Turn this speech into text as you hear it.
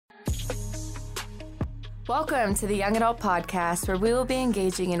Welcome to the Young Adult Podcast, where we will be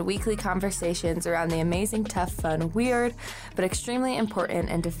engaging in weekly conversations around the amazing, tough, fun, weird, but extremely important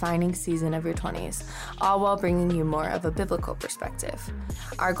and defining season of your 20s, all while bringing you more of a biblical perspective.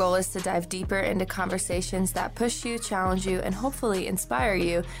 Our goal is to dive deeper into conversations that push you, challenge you, and hopefully inspire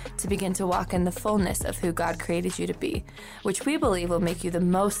you to begin to walk in the fullness of who God created you to be, which we believe will make you the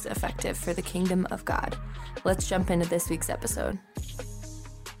most effective for the kingdom of God. Let's jump into this week's episode.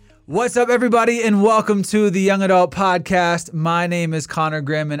 What's up, everybody, and welcome to the Young Adult Podcast. My name is Connor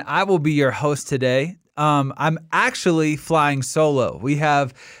Grimm, and I will be your host today. I'm actually flying solo. We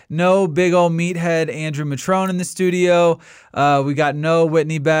have no big old meathead Andrew Matrone in the studio. We got no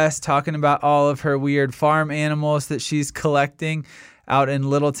Whitney Best talking about all of her weird farm animals that she's collecting out in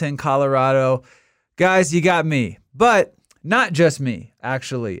Littleton, Colorado. Guys, you got me, but not just me,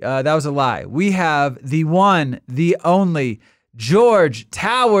 actually. That was a lie. We have the one, the only George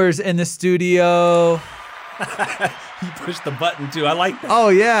Towers in the studio. You pushed the button too. I like that. Oh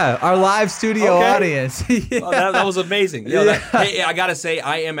yeah, our live studio audience. Yeah. Oh, that was amazing. Hey, I gotta say,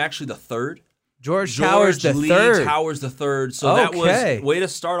 I am actually the third. George Towers the third. Towers the third. So that was way to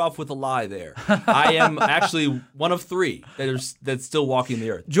start off with a lie there. I am actually one of three that's still walking the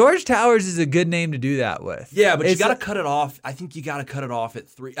earth. George Towers is a good name to do that with. Yeah, but you got to cut it off. I think you got to cut it off at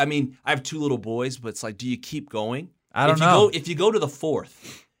 3. I mean, I have 2 little boys, but it's like, do you keep going? I don't know. If you go to the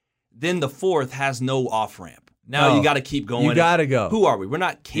 4th, then the 4th has no off ramp. Now you got to keep going. You got to go. Who are we? We're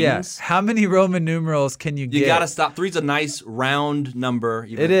not kings. Yes. How many Roman numerals can you get? You got to stop. 3's a nice round number.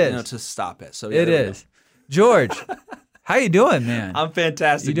 It is to stop it. So it is. George, how you doing, man? I'm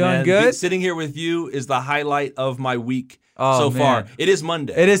fantastic. You doing man. good? Sitting here with you is the highlight of my week so far. It is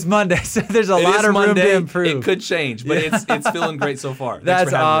Monday. It is Monday, so there's a lot of room to improve. It could change, but it's feeling great so far.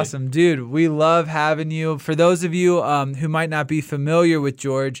 That's awesome, dude. We love having you. For those of you who might not be familiar with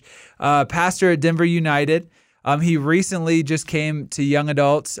George, pastor at Denver United. He recently just came to young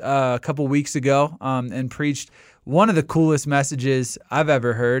adults a couple weeks ago and preached one of the coolest messages I've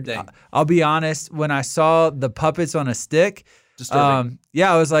ever heard. I'll be honest, when I saw the puppets on a stick, I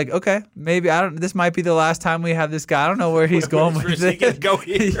was like, okay, maybe this might be the last time we have this guy. I don't know where he's going with it. Go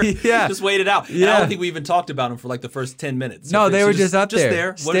here. Yeah. Just wait it out. Yeah. I don't think we even talked about him for like the first 10 minutes. No, they were just up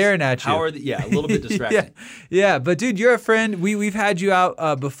there staring at you. A little bit distracting. Yeah, but dude, you're a friend. We've had you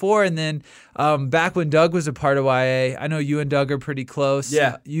out before, and then back when Doug was a part of YA, I know you and Doug are pretty close.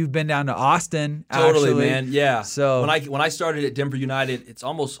 Yeah. You've been down to Austin, Totally, actually. man. Yeah. So when I started at Denver United, it's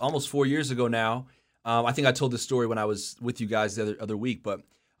almost 4 years ago now. I think I told this story when I was with you guys the other week, but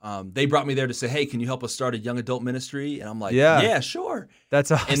they brought me there to say, hey, can you help us start a young adult ministry? And I'm like, yeah, sure. That's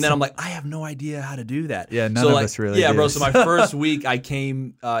awesome. And then I'm like, I have no idea how to do that. Yeah, none of us really do. Yeah, bro, so my first week I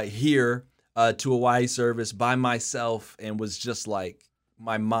came here to a YA service by myself and was just like,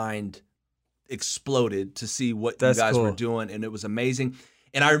 my mind exploded to see what you guys were doing, and it was amazing.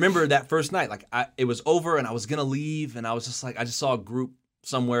 And I remember that first night, like it was over and I was going to leave, and I was just like, I just saw a group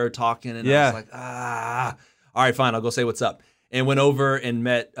somewhere talking, and I was like, all right, fine, I'll go say what's up. And went over and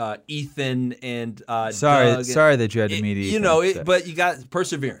met Ethan and Doug. Sorry that you had to meet Ethan. You know, but you got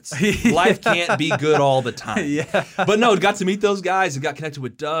perseverance. Life can't be good all the time. Yeah. But no, got to meet those guys and got connected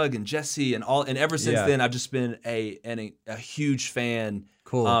with Doug and Jesse and ever since then, I've just been a huge fan.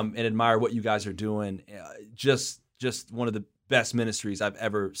 Cool. And admire what you guys are doing. Just one of the best ministries I've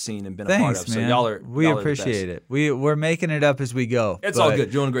ever seen and been a part of. Man. So we appreciate it. We're making it up as we go. It's all good. You're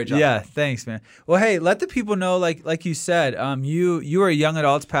doing a great job. Yeah, thanks, man. Well, hey, let the people know, like you said, you were a young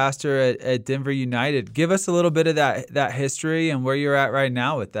adults pastor at Denver United. Give us a little bit of that history and where you're at right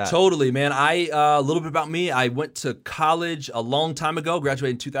now with that. Totally, man. A little bit about me. I went to college a long time ago,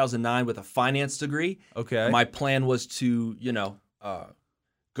 graduated in 2009 with a finance degree. Okay. My plan was to,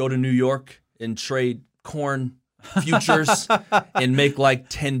 go to New York and trade corn futures and make like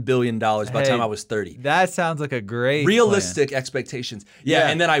 $10 billion by the time I was 30. That sounds like a great realistic plan. Expectations. Yeah,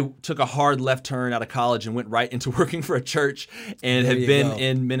 and then I took a hard left turn out of college and went right into working for a church and have been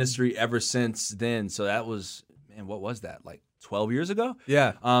in ministry ever since then. So that was, man, what was that? Like 12 years ago?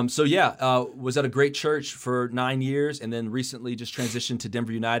 Yeah. Was at a great church for 9 years and then recently just transitioned to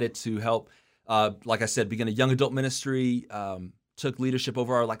Denver United to help, like I said, begin a young adult ministry, took leadership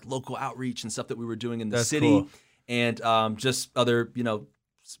over our like local outreach and stuff that we were doing in the city. Cool. And just other,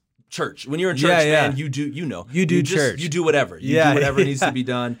 church. When you're in church, man, you do church. You do whatever. You do whatever needs to be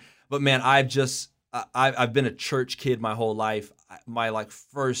done. But man, I've been a church kid my whole life. My like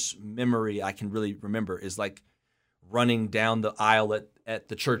first memory I can really remember is like running down the aisle at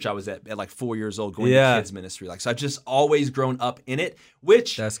the church I was at like 4 years old going to kids ministry. Like, so I've just always grown up in it,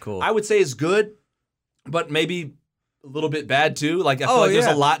 which that's cool. I would say is good, but maybe a little bit bad too. Like I feel like there's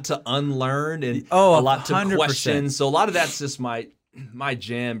a lot to unlearn and a lot to 100%. Question. So a lot of that's just my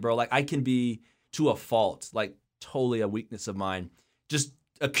jam, bro. Like I can be to a fault, like totally a weakness of mine, just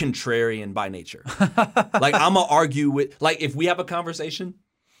a contrarian by nature. Like I'm gonna argue with, like if we have a conversation,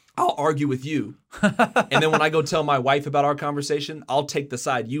 I'll argue with you. And then when I go tell my wife about our conversation, I'll take the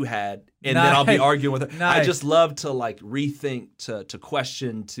side you had and then I'll be arguing with her. I just love to like rethink, to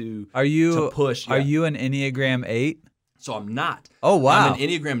question, to push. Are you an Enneagram 8? So I'm not. Oh, wow. I'm an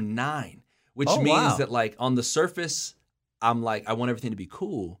Enneagram 9, which means that like on the surface, I'm like, I want everything to be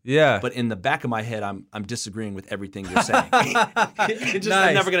cool. Yeah. But in the back of my head, I'm disagreeing with everything you're saying.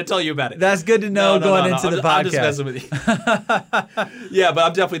 I'm never going to tell you about it. That's good to know going into the podcast. I'm just messing with you. Yeah, but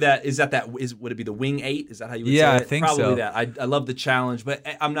I'm definitely that. Would it be the wing 8? Is that how you would say it? Yeah, I think Probably so. That. I love the challenge, but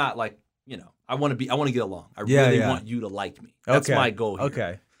I'm not like, I want to get along. I really want you to like me. That's my goal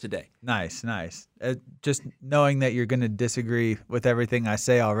here today. Nice. Just knowing that you're going to disagree with everything I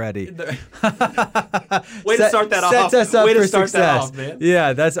say already. Way to start that off. Sets us up Way for to start success. that off, man.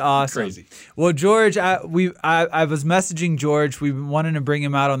 Yeah, that's awesome. Crazy. Well, George, I was messaging George. We've been wanting to bring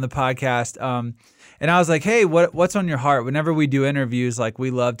him out on the podcast. And I was like, hey, what's on your heart? Whenever we do interviews, like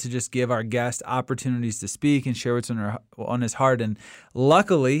we love to just give our guests opportunities to speak and share what's on his heart. And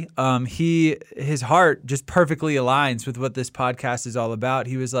luckily, his heart just perfectly aligns with what this podcast is all about.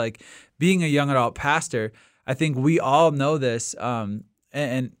 He was like, being a young adult pastor, I think we all know this,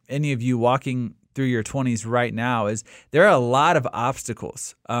 and any of you walking through your 20s right now, is there are a lot of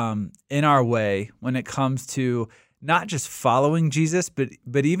obstacles in our way when it comes to not just following Jesus, but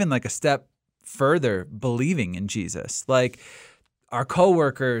even like a step further believing in Jesus. Like our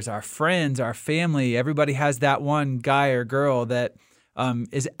coworkers, our friends, our family, everybody has that one guy or girl that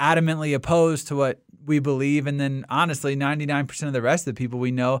is adamantly opposed to what we believe. And then honestly, 99% of the rest of the people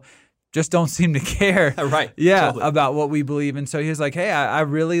we know just don't seem to care. Right. Yeah. Totally. About what we believe. And so he was like, hey, I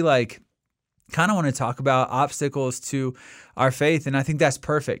really kind of want to talk about obstacles to our faith. And I think that's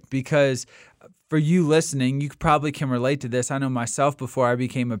perfect because for you listening, you probably can relate to this. I know myself, before I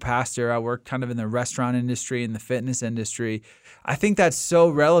became a pastor, I worked kind of in the restaurant industry and the fitness industry. I think that's so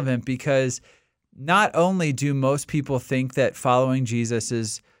relevant because not only do most people think that following Jesus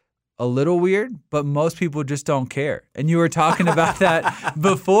is a little weird, but most people just don't care. And you were talking about that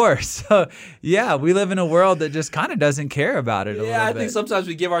before. So yeah, we live in a world that just kind of doesn't care about it a little bit. Yeah, I think sometimes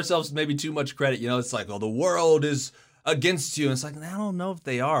we give ourselves maybe too much credit. It's like, oh, the world is against you. And it's like, I don't know if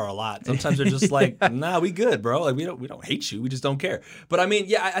they are a lot. Sometimes they're just like, nah, we good, bro. Like we don't hate you. We just don't care. But I mean,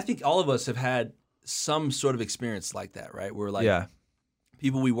 yeah, I think all of us have had some sort of experience like that, right? Where like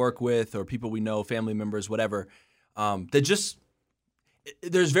people we work with or people we know, family members, whatever, that just,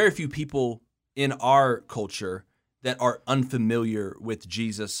 there's very few people in our culture that are unfamiliar with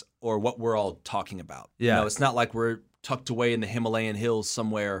Jesus or what we're all talking about. Yeah. It's not like we're tucked away in the Himalayan hills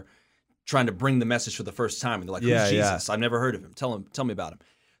somewhere trying to bring the message for the first time. And they're like, who's Jesus? I've never heard of him. Tell me about him.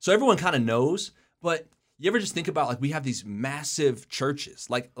 So everyone kind of knows, but you ever just think about like we have these massive churches,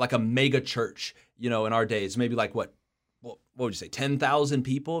 like a mega church, in our days, maybe like what would you say, 10,000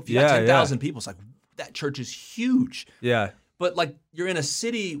 people? If you got 10,000 people, it's like that church is huge. Yeah. But like you're in a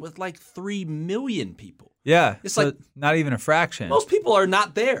city with like 3 million people. Yeah. It's so like not even a fraction. Most people are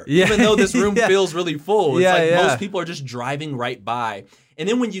not there, even though this room feels really full. It's like most people are just driving right by. And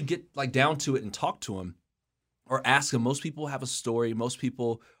then when you get like down to it and talk to them or ask them, most people have a story. Most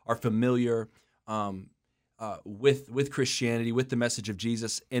people are familiar with Christianity, with the message of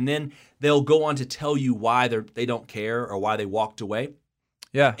Jesus. And then they'll go on to tell you why they don't care or why they walked away.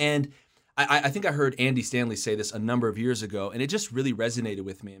 Yeah. And I think I heard Andy Stanley say this a number of years ago, and it just really resonated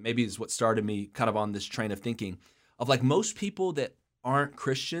with me. And maybe it's what started me kind of on this train of thinking of like most people that aren't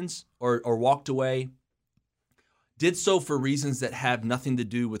Christians or walked away did so for reasons that have nothing to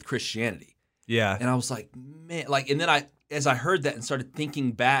do with Christianity. Yeah. And I was like, man, and then as I heard that and started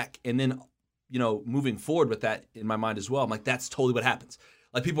thinking back and then, moving forward with that in my mind as well, I'm like, that's totally what happens.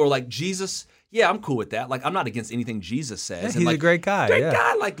 Like people are like, Jesus, yeah, I'm cool with that. Like I'm not against anything Jesus says. Yeah, he's a great guy. Great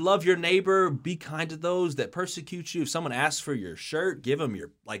guy. Like love your neighbor, be kind to those that persecute you. If someone asks for your shirt, give him your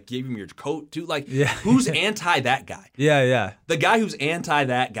coat too. Like who's anti that guy? Yeah. The guy who's anti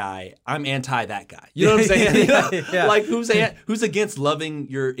that guy, I'm anti that guy. You know what I'm saying? Like who's against loving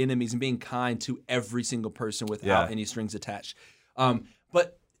your enemies and being kind to every single person without any strings attached.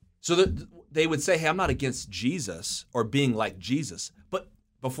 But so they would say, hey, I'm not against Jesus or being like Jesus, but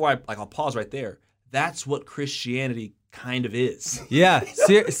before I'll pause right there. That's what Christianity kind of is. Yeah,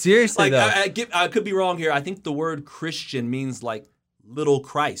 seriously though. I could be wrong here. I think the word Christian means like little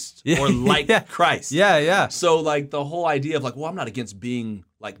Christ or like Christ. Yeah. So like the whole idea of like, well, I'm not against being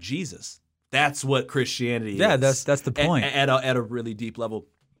like Jesus. That's what Christianity is. Yeah, that's the point. At a really deep level.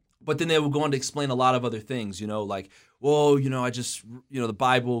 But then they will go on to explain a lot of other things, like, well, I just, the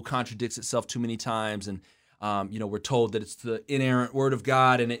Bible contradicts itself too many times. And, we're told that it's the inerrant word of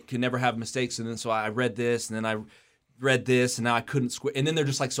God and it can never have mistakes. And then so I read this and then I read this and now I couldn't square. And then they're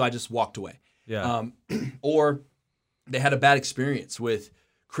just like, so I just walked away. Yeah. Or they had a bad experience with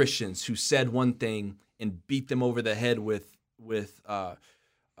Christians who said one thing and beat them over the head with a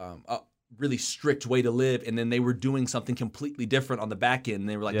really strict way to live, and then they were doing something completely different on the back end, and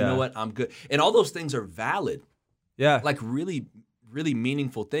they were like, you know what, I'm good. And all those things are valid. Yeah. Like really, really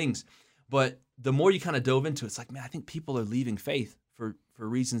meaningful things. But the more you kind of dove into it, it's like, man, I think people are leaving faith for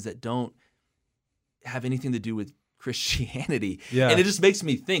reasons that don't have anything to do with Christianity. Yeah. And it just makes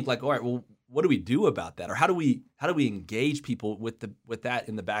me think like, all right, well, what do we do about that? Or how do we engage people with that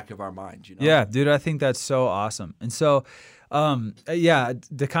in the back of our minds? Yeah, dude, I think that's so awesome. And so,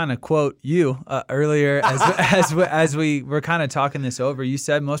 to kind of quote you earlier, as we were kind of talking this over, you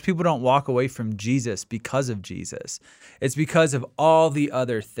said most people don't walk away from Jesus because of Jesus. It's because of all the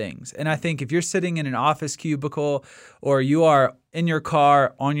other things. And I think if you're sitting in an office cubicle or you are in your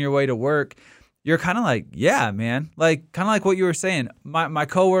car on your way to work, you're kind of like, yeah, man, like kind of like what you were saying. My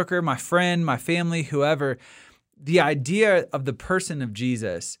coworker, my friend, my family, whoever, the idea of the person of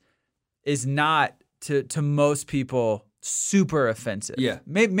Jesus is not to most people super offensive. Yeah,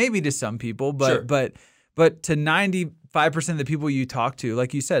 maybe to some people, but to 95% of the people you talk to,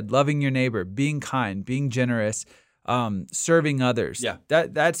 like you said, loving your neighbor, being kind, being generous, serving others. Yeah,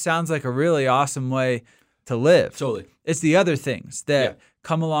 that sounds like a really awesome way to live. Totally, it's the other things that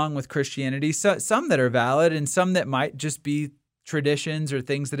come along with Christianity, some that are valid and some that might just be traditions or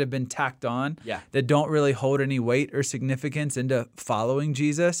things that have been tacked on that don't really hold any weight or significance into following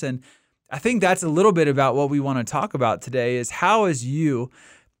Jesus. And I think that's a little bit about what we want to talk about today is how is you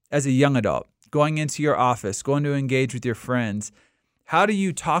as a young adult going into your office, going to engage with your friends, how do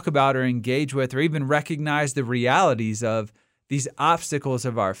you talk about or engage with or even recognize the realities of these obstacles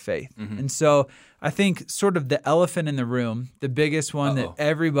of our faith? Mm-hmm. And so I think sort of the elephant in the room, the biggest one that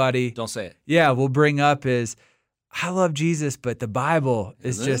everybody don't say it. Yeah, will bring up is, I love Jesus, but the Bible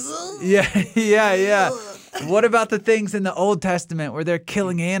is just yeah. What about the things in the Old Testament where they're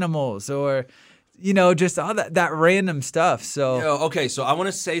killing animals or just all that random stuff? So so I want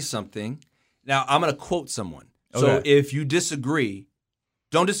to say something. Now I'm going to quote someone. Okay. So if you disagree,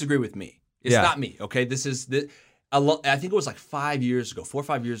 don't disagree with me. It's not me. Okay, I think it was like 4 or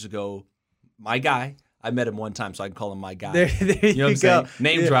 5 years ago. My guy, I met him one time, so I can call him my guy. There you know what I'm saying?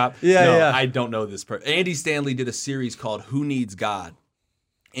 Name drop. Yeah. I don't know this person. Andy Stanley did a series called Who Needs God?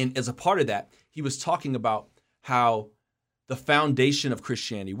 And as a part of that, he was talking about how the foundation of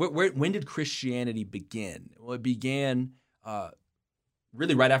Christianity, when did Christianity begin? Well, it began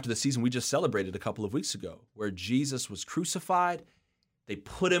really right after the season we just celebrated a couple of weeks ago, where Jesus was crucified. They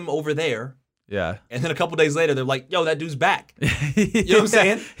put him over there. Yeah. And then a couple days later, they're like, yo, that dude's back. You know what I'm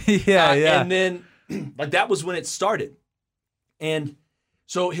saying? Yeah. And then like that was when it started. And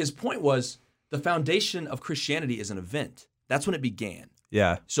so his point was the foundation of Christianity is an event. That's when it began.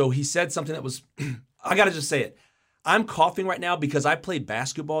 Yeah. So he said something that was, I got to just say it. I'm coughing right now because I played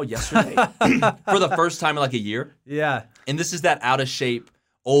basketball yesterday for the first time in like a year. Yeah. And this is that out of shape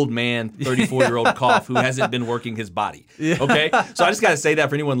old man, 34-year-old cough who hasn't been working his body. Yeah. Okay? So I just got to say that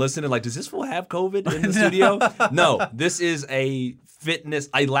for anyone listening, like, does this fool have COVID in the studio? No, this is a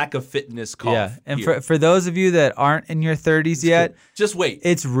lack of fitness cough. Yeah, and for those of you that aren't in your 30s yet, just wait.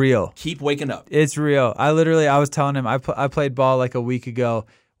 It's real. Keep waking up. It's real. I was telling him, I played ball like a week ago,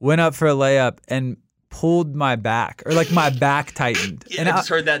 went up for a layup, and pulled my back, or like my back tightened. And I just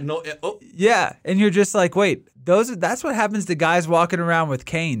heard that. Yeah, and you're just like, wait. That's what happens to guys walking around with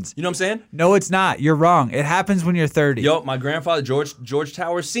canes. You know what I'm saying? No, it's not. You're wrong. It happens when you're 30. Yo, my grandfather, George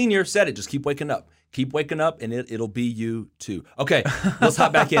Towers Sr. said it. Just keep waking up. Keep waking up, and it'll be you too. Okay, let's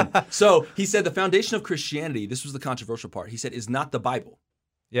hop back in. So he said the foundation of Christianity, this was the controversial part, he said, is not the Bible.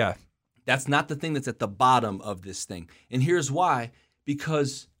 Yeah. That's not the thing that's at the bottom of this thing. And here's why.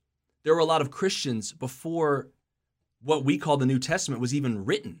 Because there were a lot of Christians before what we call the New Testament was even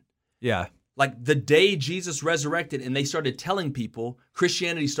written. Yeah. Like the day Jesus resurrected and they started telling people,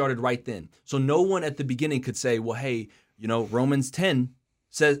 Christianity started right then. So no one at the beginning could say, well, hey, Romans 10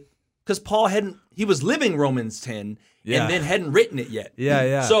 says, because Paul he was living Romans 10 and then hadn't written it yet.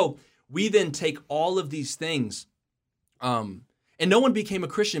 Yeah. So we then take all of these things, and no one became a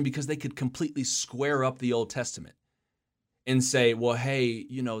Christian because they could completely square up the Old Testament and say, well, hey,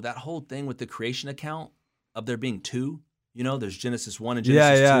 that whole thing with the creation account of there being two, there's Genesis 1 and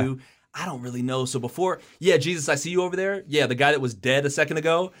Genesis 2. I don't really know. So before, Jesus, I see you over there. Yeah, the guy that was dead a second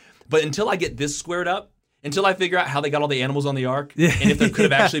ago. But until I get this squared up, until I figure out how they got all the animals on the ark, Yeah. and if there could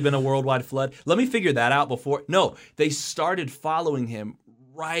have actually been a worldwide flood, let me figure that out before. No, they started following him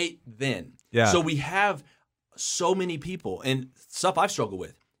right then. Yeah. So we have so many people, and stuff I've struggled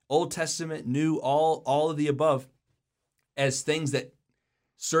with, Old Testament, New, all of the above, as things that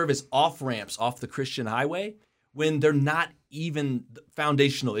serve as off-ramps off the Christian highway when they're not even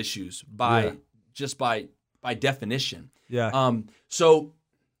foundational issues by definition. Yeah. So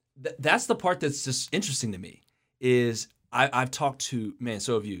that's the part that's just interesting to me is I've talked to,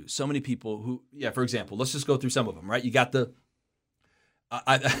 so have you, so many people who, for example, let's just go through some of them, right? You got the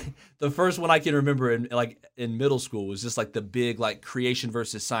first one I can remember in middle school was just like the big like creation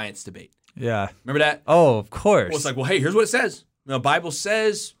versus science debate. Yeah. Remember that? Oh, of course. Well, it's like, well, hey, here's what it says. The Bible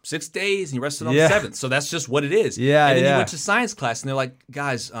says 6 days and he rested on the seventh. So that's just what it is. Yeah. And then you went to science class and they're like,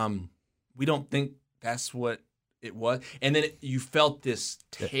 guys, we don't think that's what it was. And then you felt this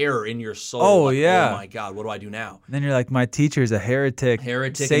terror in your soul. Oh, like, yeah. Oh my God, what do I do now? And then you're like, my teacher's a heretic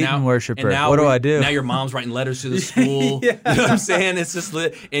Satan worshiper. And now what do I do? Now your mom's writing letters to the school. Yeah. You know what I'm saying? It's just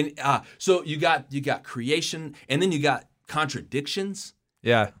lit. And so you got creation and then you got contradictions.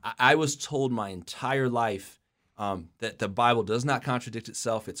 Yeah. I was told my entire life that the Bible does not contradict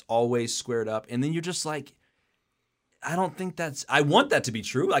itself. It's always squared up. And then you're just like, I don't think I want that to be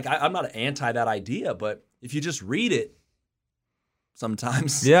true. Like, I'm not anti that idea, but if you just read it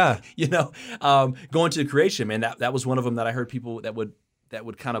sometimes, going to creation, man, that was one of them that I heard people that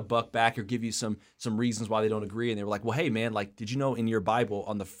would kind of buck back or give you some reasons why they don't agree. And they were like, well, hey, man, like, did you know in your Bible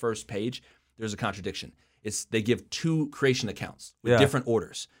on the first page, there's a contradiction. They give 2 creation accounts with different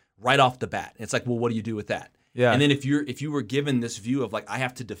orders right off the bat. And it's like, well, what do you do with that? Yeah. And then if you were given this view of like, I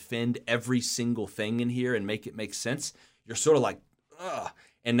have to defend every single thing in here and make it make sense, you're sort of like, ugh.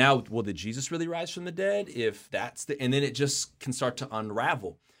 And now, well, did Jesus really rise from the dead? If that's and then it just can start to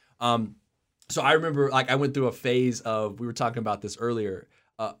unravel. So I remember, like, I went through a phase of, we were talking about this earlier,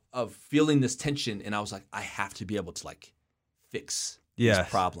 of feeling this tension, and I was like, I have to be able to like fix these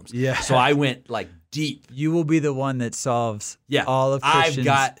problems. Yeah. So I went like deep. You will be the one that solves all of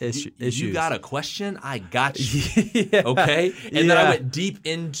Christians' issues. You got a question? I got you. Okay? And then I went deep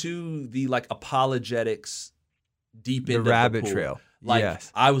into the like apologetics, deep into the rabbit pool. trail. Like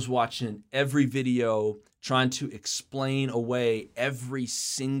I was watching every video trying to explain away every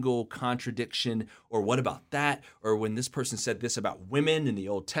single contradiction, or what about that, or when this person said this about women in the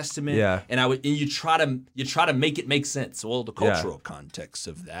Old Testament, and you try to make it make sense. Well, the cultural context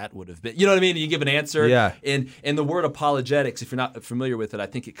of that would have been, you know what I mean? You give an answer, and the word apologetics, if you're not familiar with it, I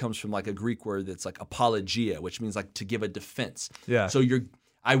think it comes from like a Greek word that's like apologia, which means like to give a defense. Yeah. So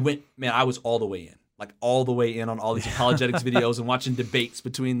I was all the way in. Like all the way in on all these apologetics videos and watching debates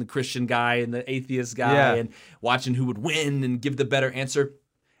between the Christian guy and the atheist guy and watching who would win and give the better answer.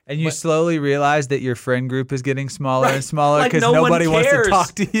 And you slowly realize that your friend group is getting smaller and smaller because nobody wants to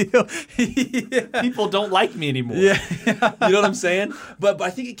talk to you. People don't like me anymore. You know what I'm saying? But I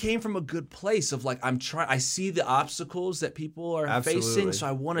think it came from a good place of like, I see the obstacles that people are facing, so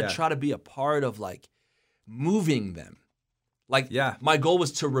I want to try to be a part of like moving them. Like, my goal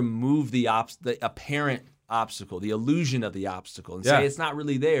was to remove the apparent obstacle, the illusion of the obstacle, and say it's not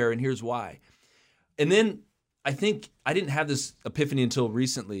really there, and here's why. And then I think I didn't have this epiphany until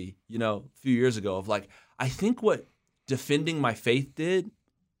recently, a few years ago, of like, I think what defending my faith did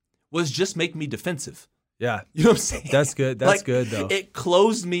was just make me defensive. Yeah. You know what I'm saying? That's good. That's good, though. It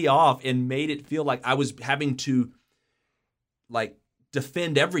closed me off and made it feel like I was having to, like,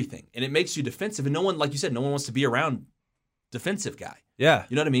 defend everything. And it makes you defensive. And no one, like you said, no one wants to be around defensive guy. Yeah.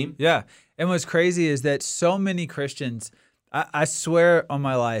 You know what I mean? Yeah. And what's crazy is that so many Christians, I swear on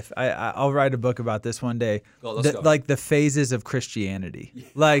my life, I'll write a book about this one day. Let's go. Like the phases of Christianity.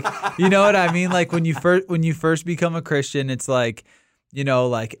 Like, you know what I mean? Like when you first become a Christian, it's like,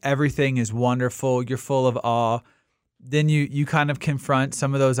 like everything is wonderful. You're full of awe. Then you kind of confront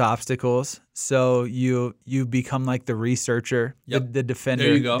some of those obstacles. So you become like the researcher, the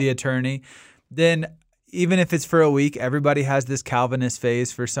defender, the attorney. Then even if it's for a week, everybody has this Calvinist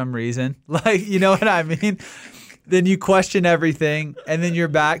phase for some reason. Like, you know what I mean? Then you question everything, and then you're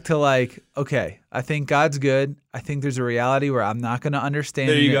back to like, okay, I think God's good. I think there's a reality where I'm not going to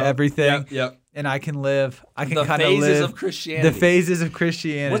understand everything. Yep. And I can live. I can kind of live. The phases of Christianity. The phases of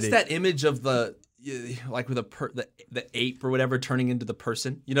Christianity. What's that image of like with the ape or whatever turning into the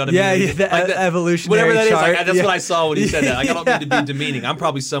person? You know what I mean? Yeah, the evolutionary whatever that chart. is. Like, that's what I saw when he said that. Like, I don't mean to be demeaning. I'm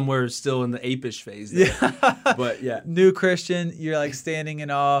probably somewhere still in the apish phase there. But New Christian, you're like standing in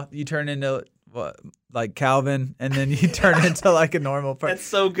awe. You turn into like Calvin, and then you turn into like a normal person. That's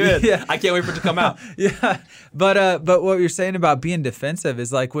so good. Yeah. I can't wait for it to come out. Yeah. But what you're saying about being defensive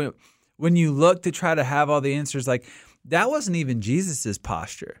is like when you look to try to have all the answers, like that wasn't even Jesus's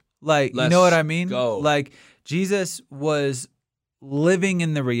posture. Like, you know what I mean? Go. Like Jesus was living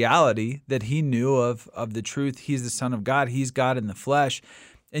in the reality that he knew of the truth. He's the Son of God. He's God in the flesh.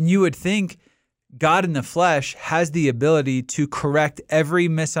 And you would think God in the flesh has the ability to correct every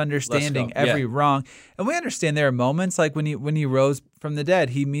misunderstanding, every wrong. And we understand there are moments like when he rose from the dead,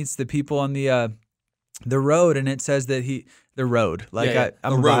 he meets the people on the road, and it says that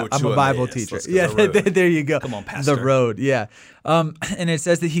I'm a Bible teacher. Yeah, there you go. Come on, Pastor. The road, yeah. And it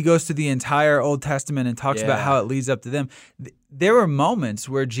says that he goes to the entire Old Testament and talks about how it leads up to them. There were moments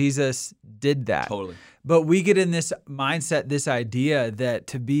where Jesus did that. Totally. But we get in this mindset, this idea that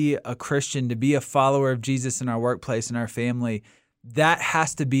to be a Christian, to be a follower of Jesus in our workplace, in our family, that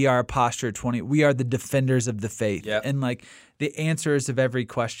has to be our posture. We are the defenders of the faith and like the answers of every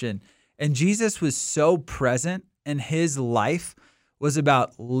question. And Jesus was so present, and his life was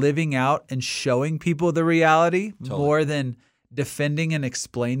about living out and showing people the reality more than defending and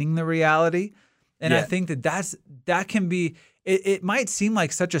explaining the reality. And I think that can be. It might seem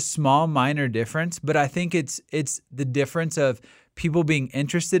like such a small, minor difference, but I think it's the difference of people being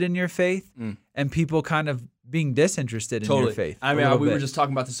interested in your faith and people kind of being disinterested in your faith. I mean, we were just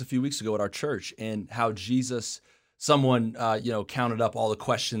talking about this a few weeks ago at our church, and how Jesus, someone counted up all the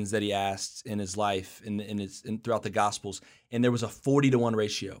questions that he asked in his life and throughout the Gospels, and there was a 40-to-1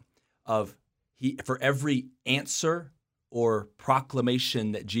 ratio of for every answer or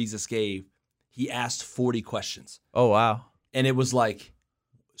proclamation that Jesus gave, he asked 40 questions. Oh, wow. And it was like,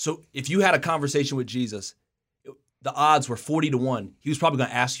 so if you had a conversation with Jesus, the odds were 40-to-1. He was probably going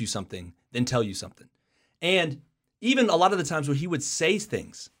to ask you something, then tell you something. And even a lot of the times where he would say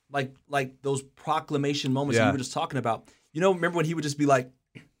things, like those proclamation moments that you were just talking about, remember when he would just be like,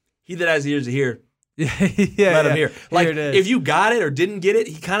 he that has ears to hear, let him hear. Like, if you got it or didn't get it,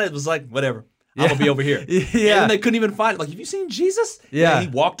 he kind of was like, whatever. I'm going to be over here. And they couldn't even find it. Like, have you seen Jesus? Yeah. He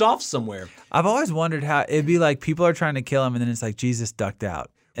walked off somewhere. I've always wondered how it'd be like people are trying to kill him, and then it's like Jesus ducked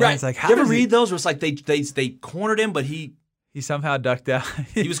out. And right. It's like, how you ever read those where it's like they cornered him, but he somehow ducked out.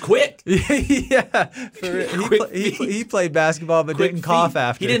 He was quick. Yeah. He played basketball, but didn't cough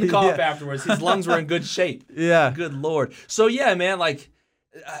after. He didn't cough afterwards. His lungs were in good shape. Yeah. Good Lord. So, yeah, man, like,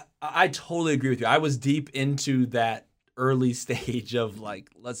 I totally agree with you. I was deep into that early stage of like,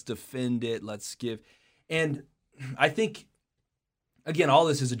 let's defend it, let's give. And I think, again, all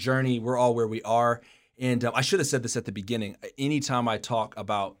this is a journey. We're all where we are. And I should have said this at the beginning. Anytime I talk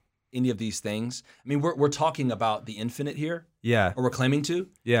about any of these things, I mean, we're talking about the infinite here. Yeah. Or we're claiming to.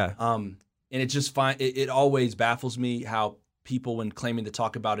 Yeah. And it just it always baffles me how people, when claiming to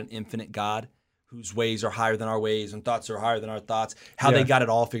talk about an infinite God whose ways are higher than our ways and thoughts are higher than our thoughts, how they got it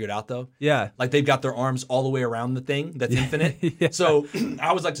all figured out, though. Yeah. Like they've got their arms all the way around the thing that's infinite. So I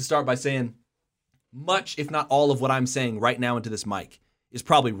always like to start by saying much, if not all of what I'm saying right now into this mic is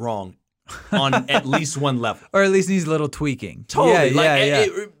probably wrong on at least one level. Or at least needs a little tweaking. Totally.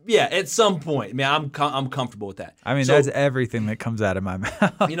 At some point. Man, I'm comfortable with that. I mean, that's everything that comes out of my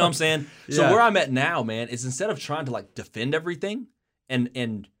mouth. You know what I'm saying? So where I'm at now, man, is instead of trying to like defend everything and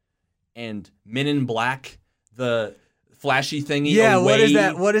Men in Black, the flashy thingy. Yeah,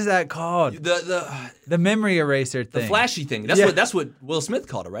 away. what is that called? The memory eraser thing. The flashy thing. That's what Will Smith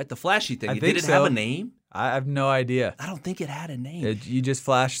called it, right? The flashy thing. Did it have a name? I have no idea. I don't think it had a name. You just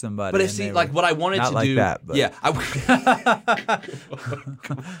flashed somebody. But see, like what I wanted to do. That, but. Yeah.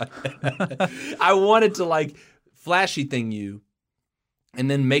 I wanted to like flashy thing you and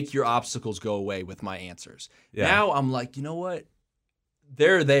then make your obstacles go away with my answers. Yeah. Now I'm like, you know what?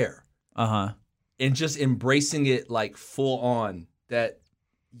 They're there. Uh-huh. And just embracing it like full on that,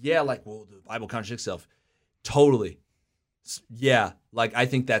 like, well, the Bible contradicts itself. Totally. Yeah, like I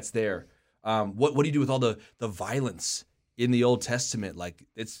think that's there. What do you do with all the violence in the Old Testament? Like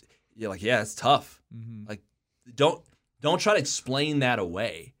it's tough. Mm-hmm. Like don't try to explain that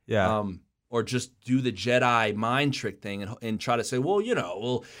away. Yeah. Or just do the Jedi mind trick thing and try to say, well,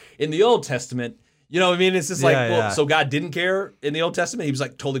 in the Old Testament, you know what I mean? It's just so God didn't care in the Old Testament. He was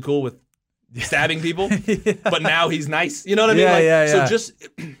like totally cool with stabbing people, but now he's nice. You know what I mean? So just,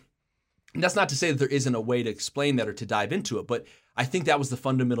 that's not to say that there isn't a way to explain that or to dive into it, but I think that was the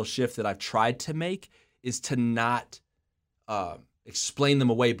fundamental shift that I've tried to make, is to not explain them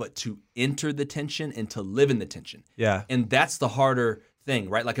away, but to enter the tension and to live in the tension. Yeah. And that's the harder thing,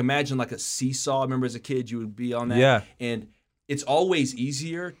 right? Like imagine like a seesaw. I remember as a kid, you would be on that. Yeah. And it's always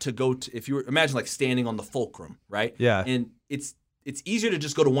easier to go to, imagine like standing on the fulcrum, right? Yeah. And it's easier to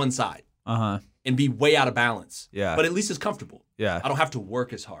just go to one side. and be way out of balance. Yeah. But at least it's comfortable. Yeah. I don't have to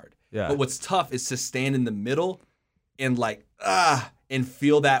work as hard. Yeah. But what's tough is to stand in the middle and and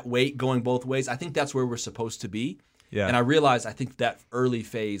feel that weight going both ways. I think that's where we're supposed to be. Yeah. And I realized I think that early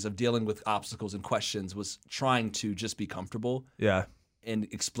phase of dealing with obstacles and questions was trying to just be comfortable. Yeah. And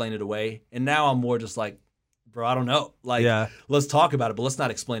explain it away. And now I'm more just like, bro, I don't know. Like, let's talk about it, but let's not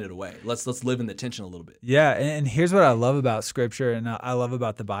explain it away. Let's live in the tension a little bit. Yeah, and here's what I love about Scripture and I love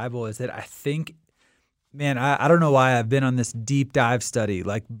about the Bible is that I think, man, I don't know why I've been on this deep dive study,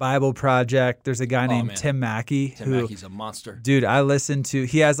 like Bible Project. There's a guy named Tim Mackey. Tim Mackey's a monster. Dude, I listen to,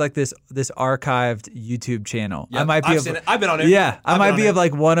 he has like this archived YouTube channel. Yep, I've been on it. Yeah, I might be of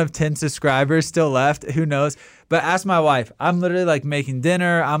like one of 10 subscribers still left. Who knows? But ask my wife. I'm literally like making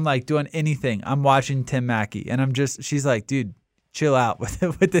dinner. I'm like doing anything. I'm watching Tim Mackey. And she's like, dude, chill out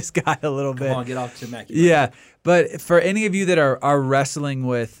with this guy a little bit. Come on, get off Tim Mackey. Yeah. But for any of you that are wrestling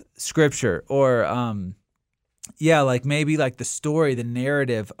with Scripture or, like maybe like the story, the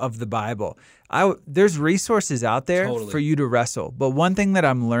narrative of the Bible, there's resources out there for you to wrestle. But one thing that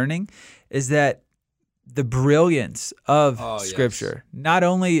I'm learning is that the brilliance of Scripture, not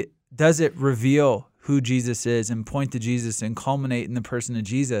only does it reveal who Jesus is and point to Jesus and culminate in the person of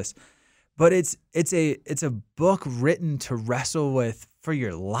Jesus, but it's a book written to wrestle with for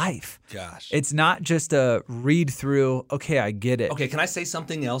your life. Gosh. It's not just a read through, okay, I get it. Okay, can I say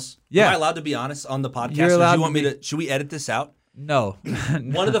something else? Yeah. Am I allowed to be honest on the podcast? You're allowed do you want me to, should we edit this out? No.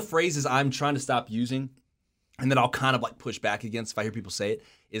 One of the phrases I'm trying to stop using, and that I'll kind of like push back against if I hear people say it,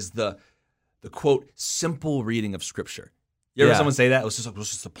 is the quote, simple reading of Scripture. You ever heard someone say that? It was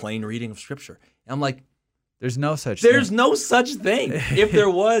just a plain reading of Scripture. And I'm like, there's no such thing. If there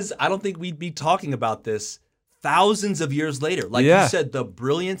was, I don't think we'd be talking about this thousands of years later. Like you said, the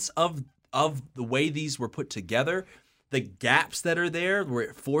brilliance of the way these were put together, the gaps that are there where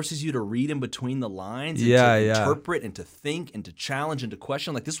it forces you to read in between the lines and to interpret and to think and to challenge and to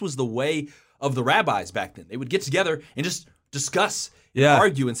question. Like this was the way of the rabbis back then. They would get together and just discuss and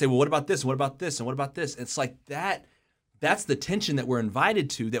argue and say, well, what about this? And what about this? And what about this? And it's like that. That's the tension that we're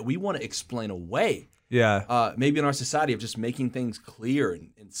invited to that we want to explain away. Yeah. Maybe in our society of just making things clear and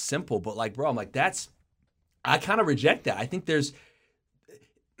simple. But like, bro, I'm like, I kind of reject that. I think there's,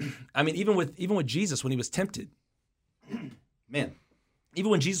 I mean, even with Jesus when he was tempted, man, even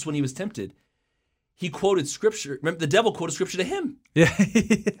when Jesus when he was tempted, he quoted Scripture. Remember, the devil quoted Scripture to him.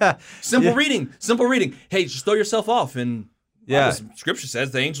 Yeah. Simple reading. Hey, just throw yourself off and Scripture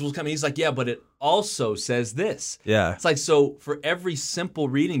says the angels will come. And he's like, yeah, but it also says this. Yeah. It's like, so for every simple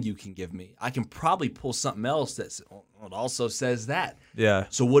reading you can give me, I can probably pull something else that it also says that. Yeah.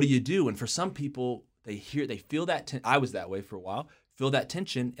 So what do you do? And for some people, they feel that, I was that way for a while, feel that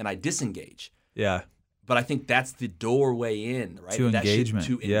tension and I disengage. Yeah. But I think that's the doorway in, right? To engagement.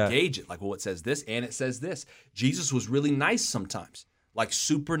 To engage it. Like, well, it says this and it says this. Jesus was really nice sometimes. Like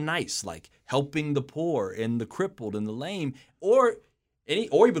super nice, like helping the poor and the crippled and the lame, or he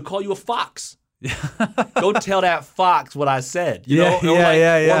would call you a fox. Go tell that fox what I said. You know?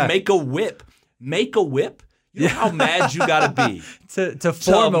 Or make a whip. Make a whip. You know how mad you gotta be to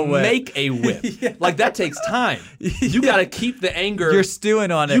form a whip. Make a whip. Like that takes time. You gotta keep the anger. You're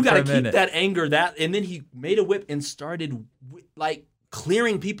stewing on it. You gotta for a minute. keep that anger. And then he made a whip and started like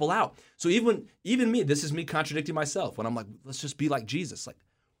clearing people out. So even me, this is me contradicting myself when I'm like, let's just be like Jesus. Like,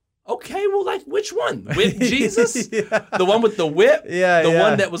 okay, well, like which one? Whip Jesus? The one with the whip? The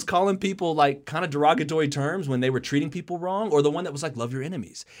one that was calling people like kind of derogatory terms when they were treating people wrong? Or the one that was like, love your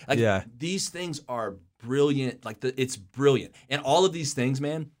enemies? Like these things are brilliant. Like it's brilliant. And all of these things,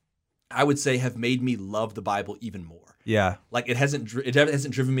 man, I would say have made me love the Bible even more. Yeah. Like it hasn't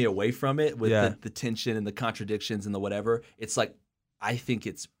driven me away from it with the tension and the contradictions and the whatever. It's like, I think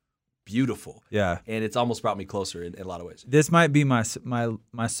it's beautiful. Yeah. And it's almost brought me closer in a lot of ways. This might be my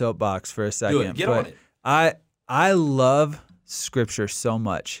soapbox for a second. Do it. Get on it. I love Scripture so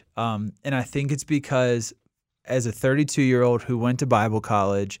much. And I think it's because as a 32-year-old who went to Bible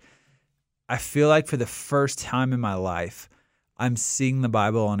college, I feel like for the first time in my life, I'm seeing the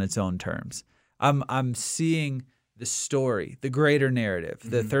Bible on its own terms. I'm seeing the story, the greater narrative,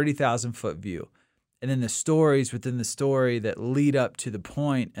 the 30,000-foot view. And then the stories within the story that lead up to the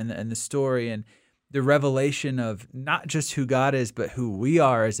point and the story and the revelation of not just who God is, but who we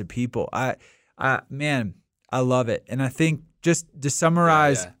are as a people. Man, I love it. And I think just to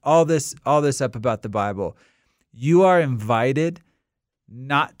summarize all this up about the Bible, you are invited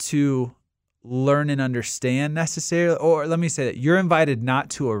not to learn and understand necessarily, or let me say that you're invited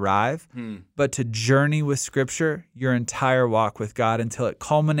not to arrive, but to journey with Scripture your entire walk with God until it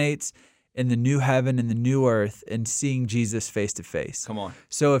culminates in the new heaven and the new earth and seeing Jesus face to face. Come on.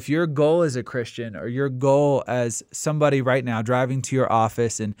 So if your goal as a Christian or your goal as somebody right now driving to your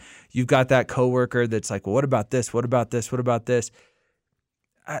office and you've got that coworker that's like, well, what about this? What about this? What about this?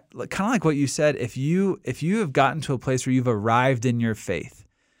 Kind of like what you said, if you have gotten to a place where you've arrived in your faith,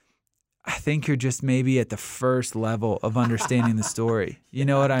 I think you're just maybe at the first level of understanding the story. You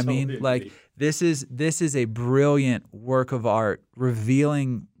know what I mean? Totally Like this is a brilliant work of art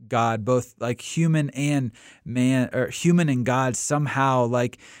revealing God, both like human and man, or human and God, somehow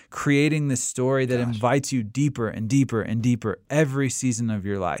like creating this story that invites you deeper and deeper and deeper every season of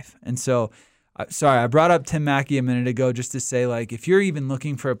your life. And so, sorry, I brought up Tim Mackey a minute ago just to say, like, if you're even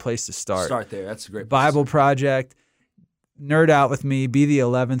looking for a place to start there. That's a great place. Bible Project. Nerd out with me, be the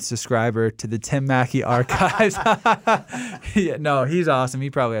 11th subscriber to the Tim Mackey archives. Yeah, no, he's awesome.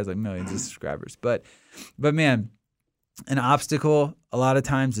 He probably has like millions of subscribers. But man, an obstacle a lot of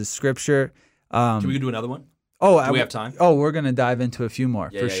times is scripture. Can we do another one? Oh, do we have time? Oh, we're going to dive into a few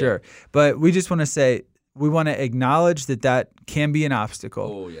more for sure. Yeah. But we just want to say, we want to acknowledge that can be an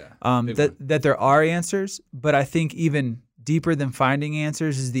obstacle. Oh, yeah. That there are answers, but I think even deeper than finding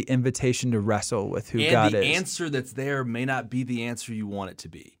answers is the invitation to wrestle with who God is. And the answer that's there may not be the answer you want it to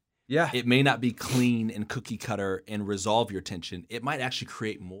be. Yeah. It may not be clean and cookie cutter and resolve your tension. It might actually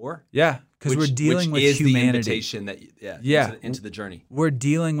create more. Yeah, because we're dealing with humanity. The invitation that into the journey. We're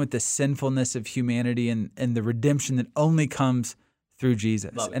dealing with the sinfulness of humanity and the redemption that only comes through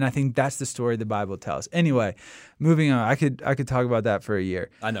Jesus. And I think that's the story the Bible tells. Anyway, moving on. I could talk about that for a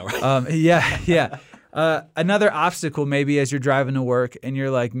year. I know, right? Yeah. Another obstacle maybe as you're driving to work and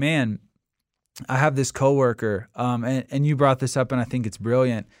you're like, man, I have this coworker, and you brought this up and I think it's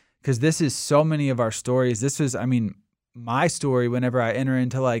brilliant because this is so many of our stories. This is, my story whenever I enter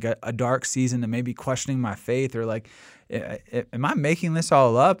into like a dark season and maybe questioning my faith or like, am I making this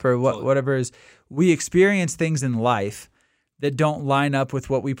all up or whatever is. We experience things in life that don't line up with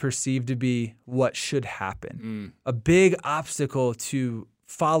what we perceive to be what should happen. A big obstacle to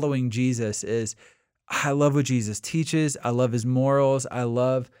following Jesus is, I love what Jesus teaches. I love his morals. I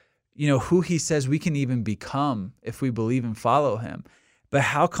love, who he says we can even become if we believe and follow him. But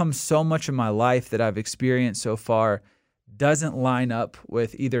how come so much of my life that I've experienced so far doesn't line up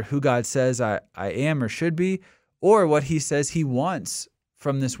with either who God says I am or should be, or what he says he wants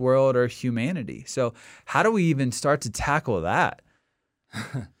from this world or humanity? So how do we even start to tackle that?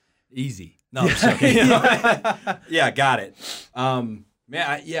 Easy. No, I'm joking. Yeah, got it. Man,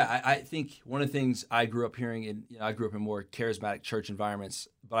 I think one of the things I grew up hearing, and I grew up in more charismatic church environments,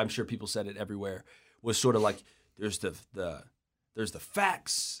 but I'm sure people said it everywhere, was sort of like there's the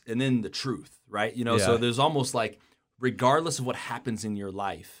facts and then the truth, right? So there's almost like regardless of what happens in your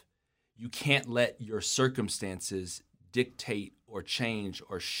life, you can't let your circumstances dictate or change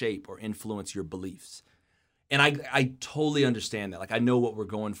or shape or influence your beliefs. And I totally understand that. Like I know what we're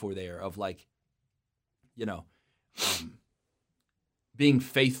going for there of like, being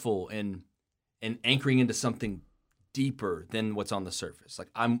faithful and anchoring into something deeper than what's on the surface. Like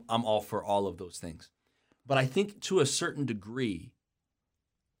I'm all for all of those things. But I think to a certain degree,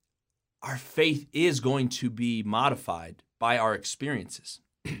 our faith is going to be modified by our experiences.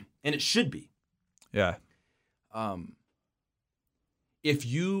 And it should be. Yeah.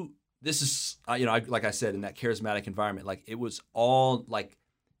 This is, like I said, in that charismatic environment, like it was all like,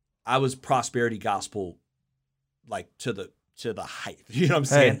 I was prosperity gospel, like to the height. You know what I'm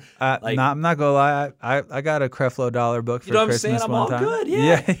saying? I'm not gonna lie. I got a Creflo Dollar book for Christmas one time. I'm all good.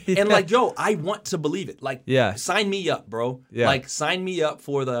 Yeah. And like, yo, I want to believe it. Like, sign me up, bro. Yeah. Like, sign me up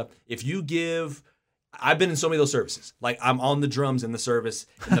for if you give. I've been in so many of those services. Like, I'm on the drums in the service,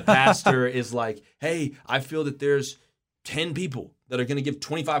 and the pastor is like, "Hey, I feel that there's 10 people that are going to give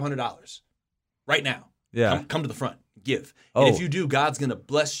 $2,500 right now. Yeah, come to the front, give. And if you do, God's going to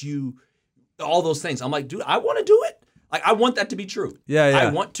bless you. All those things." I'm like, dude, I want to do it. Like, I want that to be true. Yeah.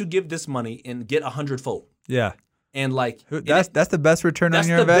 I want to give this money and get 100-fold. Yeah. And like, that's the best return on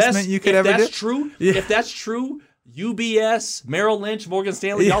your investment you could ever do. If that's true, UBS, Merrill Lynch, Morgan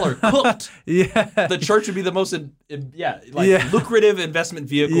Stanley, y'all are cooked. The church would be the most, lucrative investment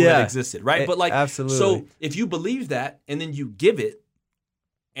vehicle that existed, right? But like, absolutely. So if you believe that and then you give it,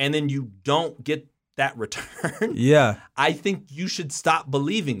 and then you don't get that return, I think you should stop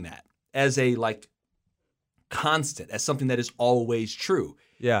believing that as a constant, as something that is always true.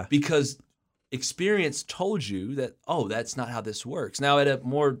 Yeah. Because experience told you that, that's not how this works. Now at a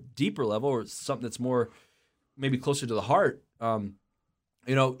more deeper level, or something that's more maybe closer to the heart,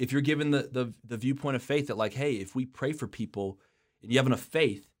 if you're given the viewpoint of faith that like, hey, if we pray for people and you have enough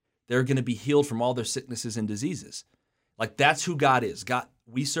faith, they're going to be healed from all their sicknesses and diseases. Like that's who God is. God,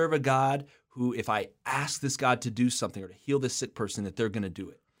 we serve a God who, if I ask this God to do something or to heal this sick person, that they're going to do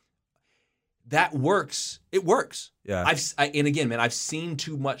it. That works. It works. Yeah. And again, man, I've seen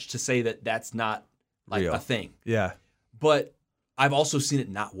too much to say that that's not like Real. a thing. Yeah. But I've also seen it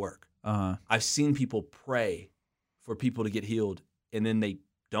not work. Uh-huh. I've seen people pray for people to get healed, and then they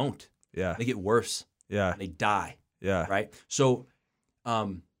don't. Yeah. They get worse. Yeah. And they die. Yeah. Right? So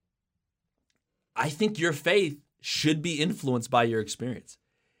I think your faith should be influenced by your experience.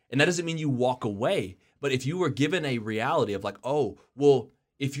 And that doesn't mean you walk away. But if you were given a reality of like, oh, well,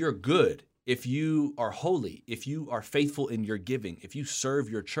 if you're good, if you are holy, if you are faithful in your giving, if you serve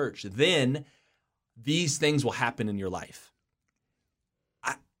your church, then these things will happen in your life.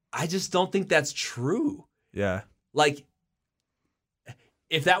 I just don't think that's true. Yeah. Like,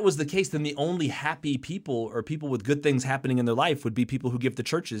 if that was the case, then the only happy people or people with good things happening in their life would be people who give to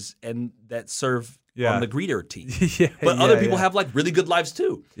churches and that serve on the greeter team. But other people have like really good lives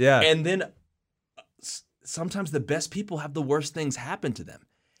too. Yeah. And then sometimes the best people have the worst things happen to them.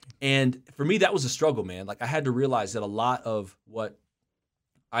 And for me, that was a struggle, man. Like I had to realize that a lot of what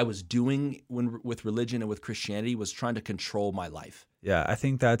I was doing with religion and with Christianity was trying to control my life. Yeah, I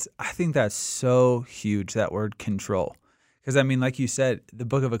think that's so huge, that word control. Because I mean, like you said, the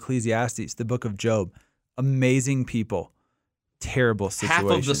book of Ecclesiastes, the book of Job, amazing people, terrible situations.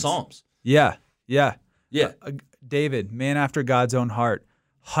 Half of the Psalms. Yeah. David, man after God's own heart,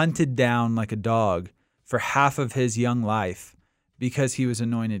 hunted down like a dog for half of his young life because he was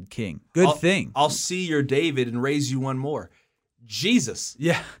anointed king. Good thing. I'll see your David and raise you one more. Jesus.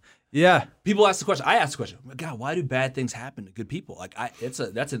 Yeah. People ask the question. I ask the question. God, why do bad things happen to good people? Like that's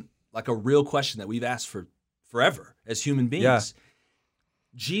a real question that we've asked for forever as human beings. Yeah.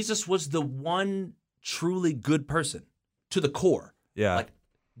 Jesus was the one truly good person to the core. Yeah. Like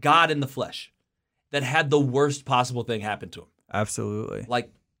God in the flesh that had the worst possible thing happen to him. Absolutely.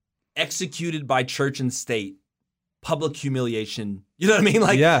 Like executed by church and state, public humiliation. You know what I mean?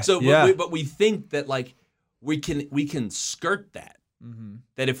 Like, but we think that like we can skirt that. Mm-hmm.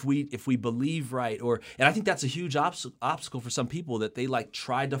 That if we believe right, and I think that's a huge obstacle for some people, that they like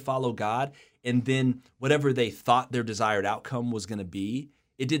tried to follow God and then whatever they thought their desired outcome was going to be,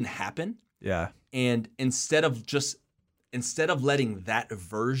 it didn't happen. Yeah. And instead of letting that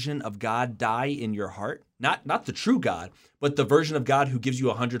version of God die in your heart, not the true God, but the version of God who gives you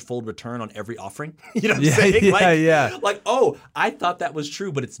 100-fold return on every offering. You know what I'm saying? Like, oh, I thought that was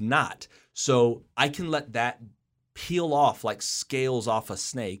true, but it's not. So I can let that peel off like scales off a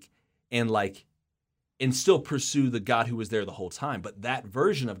snake and still pursue the God who was there the whole time. But that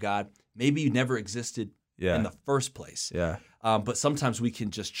version of God maybe never existed in the first place. Yeah. But sometimes we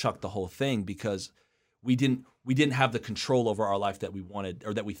can just chuck the whole thing because we didn't have the control over our life that we wanted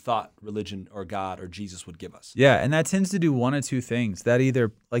or that we thought religion or God or Jesus would give us. Yeah, and that tends to do one of two things. That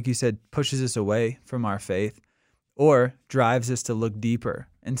either, like you said, pushes us away from our faith or drives us to look deeper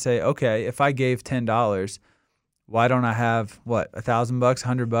and say, okay, if I gave $10, why don't I have $1,000,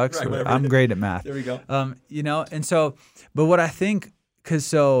 $100? Right, I'm great at math. There we go. And so, but what I think,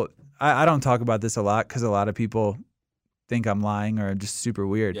 I don't talk about this a lot because a lot of people think I'm lying or I'm just super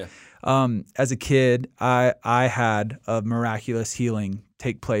weird. Yeah. As a kid, I had a miraculous healing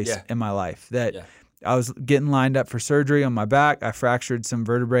take place in my life. I was getting lined up for surgery on my back. I fractured some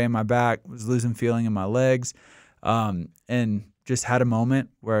vertebrae in my back, was losing feeling in my legs, and just had a moment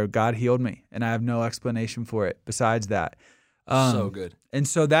where God healed me, and I have no explanation for it besides that. So good. And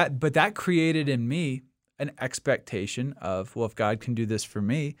so that created in me an expectation of, well, if God can do this for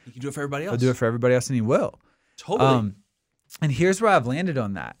me, He can do it for everybody else. He'll do it for everybody else, and He will. Totally. And here's where I've landed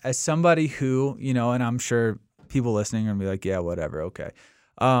on that. As somebody who, and I'm sure people listening are going to be like, yeah, whatever, okay.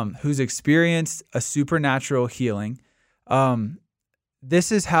 Who's experienced a supernatural healing.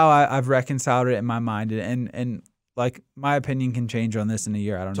 This is how I've reconciled it in my mind. And like my opinion can change on this in a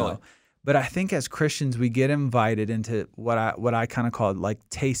year. I don't know. But I think as Christians, we get invited into what I kind of call like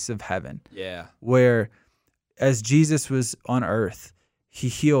tastes of heaven. Yeah. Where as Jesus was on earth, He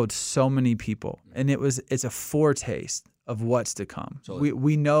healed so many people. And it's a foretaste of what's to come. Totally.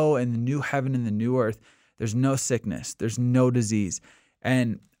 We know in the new heaven and the new earth, there's no sickness, there's no disease.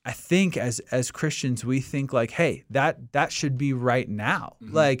 And I think as Christians, we think like, hey, that should be right now.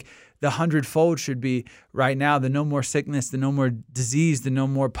 Mm-hmm. Like the 100-fold should be right now. The no more sickness, the no more disease, the no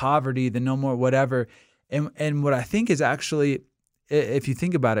more poverty, the no more whatever. And what I think is actually, if you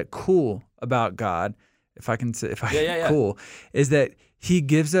think about it, cool about God, cool, is that He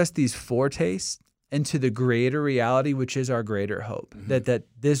gives us these foretastes into the greater reality, which is our greater hope. Mm-hmm. That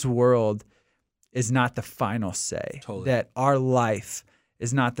this world is not the final say. Totally. That our life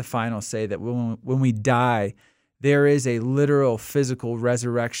is not the final say. That when we die, there is a literal physical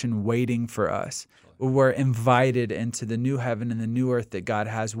resurrection waiting for us. We're invited into the new heaven and the new earth that God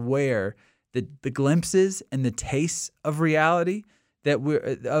has, where the glimpses and the tastes of reality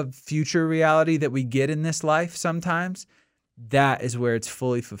of future reality that we get in this life sometimes, that is where it's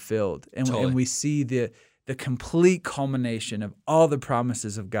fully fulfilled. And, and we see the complete culmination of all the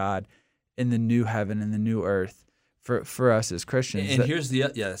promises of God in the new heaven and the new earth for us as Christians. And here's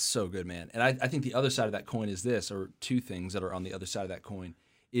that's so good, man. And I think the other side of that coin is this, or two things that are on the other side of that coin,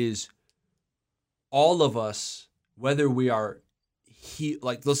 is all of us, whether we are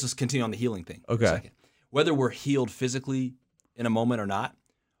let's just continue on the healing thing for a second. Whether we're healed physically in a moment or not,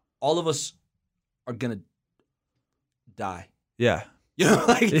 all of us are going to die. Yeah. You know,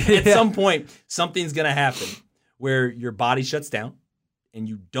 at some point, something's going to happen where your body shuts down and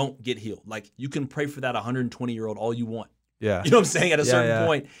you don't get healed. Like, you can pray for that 120-year-old all you want. Yeah. You know what I'm saying? At a certain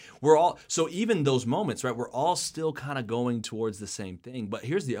point, so even those moments, right, we're all still kind of going towards the same thing. But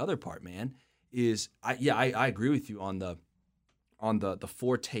here's the other part, man, is I agree with you on the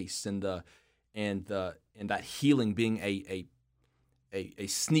foretaste and that healing being a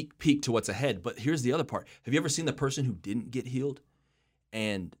sneak peek to what's ahead. But here's the other part. Have you ever seen the person who didn't get healed,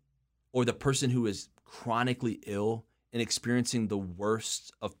 or the person who is chronically ill and experiencing the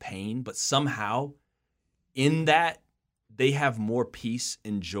worst of pain, but somehow in that they have more peace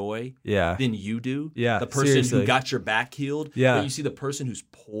and joy than you do? Yeah, the person who got your back healed. Yeah. But you see the person who's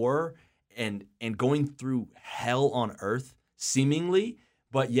poor and going through hell on earth, seemingly,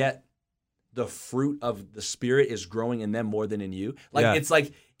 but yet the fruit of the Spirit is growing in them more than in you.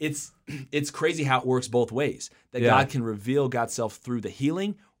 It's crazy how it works both ways. That God can reveal God's self through the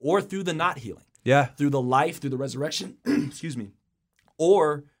healing or through the not healing. Yeah. Through the life, through the resurrection, excuse me,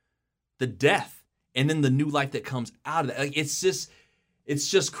 or the death, and then the new life that comes out of that. Like, it's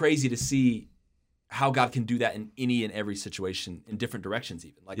just crazy to see how God can do that in any and every situation, in different directions,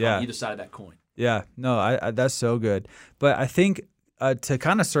 even on either side of that coin. Yeah, no, I that's so good. But I think to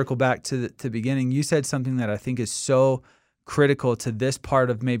kind of circle back to the beginning, you said something that I think is so critical to this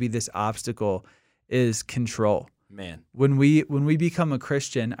part of maybe this obstacle is control. Man, when we become a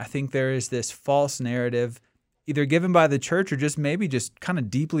Christian, I think there is this false narrative, either given by the church or just maybe just kind of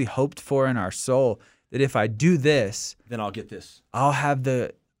deeply hoped for in our soul, that if I do this, then I'll get this. I'll have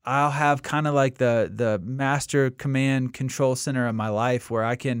kind of like the master command control center of my life, where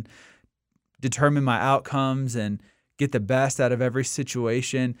I can determine my outcomes and get the best out of every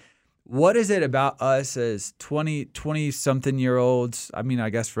situation. What is it about us as 20-something-year-olds? I mean, I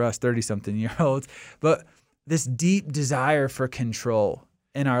guess for us, 30-something-year-olds, but this deep desire for control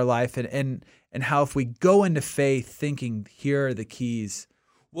in our life, and how if we go into faith thinking, here are the keys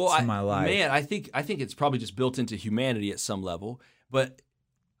to my life. Man, I think it's probably just built into humanity at some level, but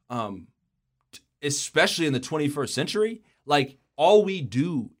especially in the 21st century, like, all we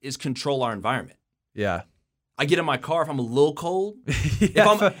do is control our environment. Yeah. I get in my car if I'm a little cold.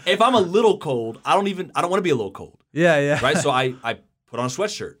 If I'm a little cold, I don't want to be a little cold. Yeah, yeah. Right? So I put on a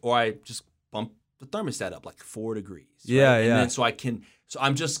sweatshirt, or I just bump the thermostat up like 4 degrees. Right? Yeah, and yeah. then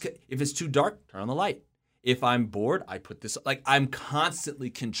if it's too dark, turn on the light. If I'm bored, I put this, like, I'm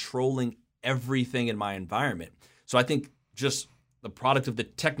constantly controlling everything in my environment. So I think just the product of the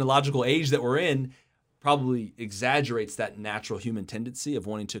technological age that we're in probably exaggerates that natural human tendency of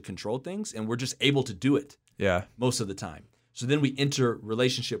wanting to control things, and we're just able to do it. Yeah. Most of the time. So then we enter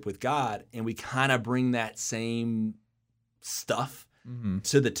relationship with God, and we kind of bring that same stuff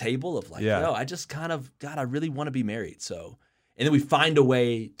to the table of like, yo, I just kind of, God, I really want to be married. So, and then we find a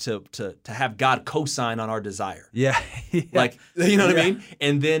way to have God co-sign on our desire. Yeah. Like, you know what I mean?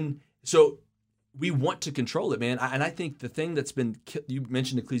 And then, so we want to control it, man. And I think the thing that's been, you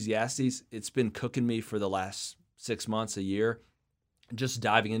mentioned Ecclesiastes, it's been cooking me for the last 6 months, a year, just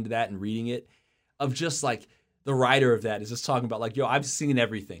diving into that and reading it, of just like, the writer of that is just talking about like, yo, I've seen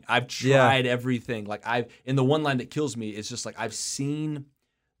everything. I've tried everything. Like, and the one line that kills me is just like, I've seen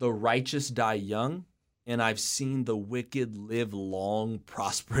the righteous die young, and I've seen the wicked live long,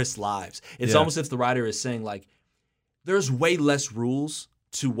 prosperous lives. It's almost as if the writer is saying like, there's way less rules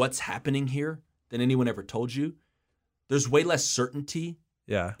to what's happening here than anyone ever told you. There's way less certainty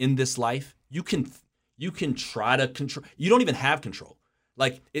in this life. You can try to control. You don't even have control.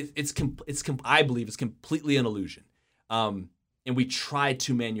 Like, I believe it's completely an illusion. And we try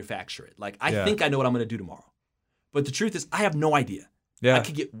to manufacture it. Like, I think I know what I'm going to do tomorrow. But the truth is, I have no idea. Yeah. I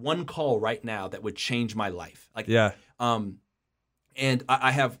could get one call right now that would change my life. Like, and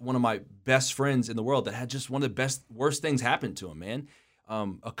I have one of my best friends in the world that had just one of the worst things happen to him, man.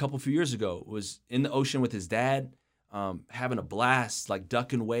 A few years ago, was in the ocean with his dad, having a blast, like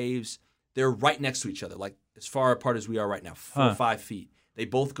ducking waves. They're right next to each other. Like, as far apart as we are right now, 4 or 5 feet. They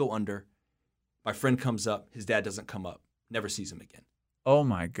both go under. My friend comes up. His dad doesn't come up. Never sees him again. Oh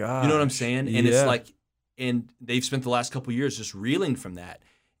my God. You know what I'm saying? And it's like, and they've spent the last couple of years just reeling from that.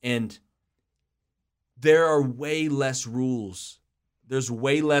 And there are way less rules. There's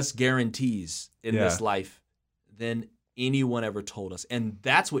way less guarantees in this life than anyone ever told us. And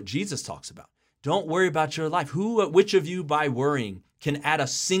that's what Jesus talks about. Don't worry about your life. Which of you by worrying can add a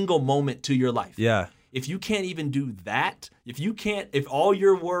single moment to your life? Yeah. If you can't even do that, if all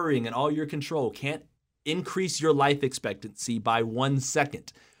your worrying and all your control can't increase your life expectancy by 1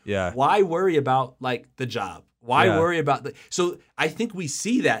 second, why worry about like the job? Why worry about so I think we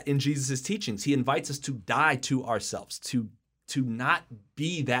see that in Jesus' teachings. He invites us to die to ourselves, to not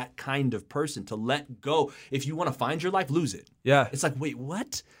be that kind of person, to let go. If you want to find your life, lose it. Yeah. It's like, wait,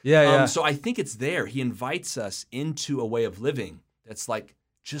 what? Yeah. So I think it's there. He invites us into a way of living that's like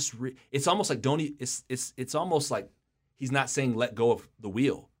it's almost like it's almost like he's not saying let go of the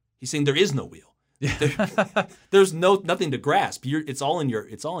wheel. He's saying there is no wheel. There's nothing to grasp. It's all in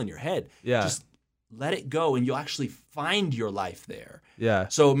your head. Yeah. Just let it go, and you'll actually find your life there. Yeah.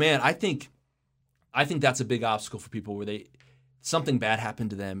 So, man, I think that's a big obstacle for people where something bad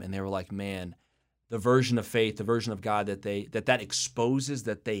happened to them, and they were like, man, the version of faith, the version of God that exposes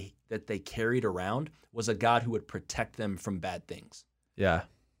that they carried around was a God who would protect them from bad things. Yeah.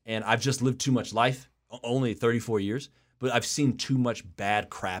 And I've just lived too much life, only 34 years. But I've seen too much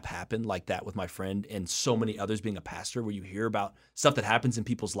bad crap happen like that with my friend and so many others being a pastor where you hear about stuff that happens in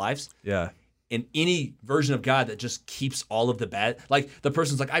people's lives. Yeah. And any version of God that just keeps all of the bad, like the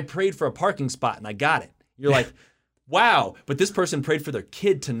person's like, I prayed for a parking spot and I got it. You're like, wow. But this person prayed for their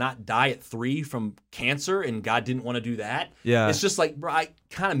kid to not die at 3 from cancer and God didn't want to do that. Yeah. It's just like, bro, I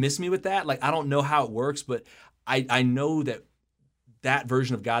kind of miss me with that. Like, I don't know how it works, but I know that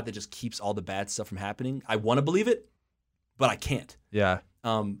version of God that just keeps all the bad stuff from happening, I want to believe it, but I can't. Yeah.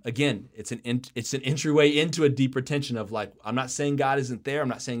 Again, it's an entryway into a deeper tension of like, I'm not saying God isn't there. I'm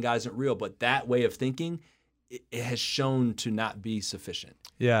not saying God isn't real, but that way of thinking, it has shown to not be sufficient.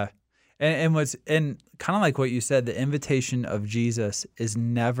 Yeah. And kind of like what you said, the invitation of Jesus is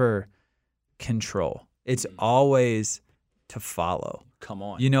never control. It's always to follow. Come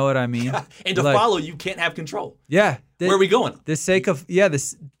on. You know what I mean? And to follow, you can't have control. Yeah. Where are we going? The sake of,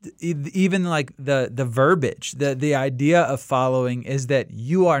 even like the verbiage, the idea of following is that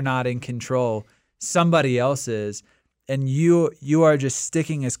you are not in control. Somebody else is. And you are just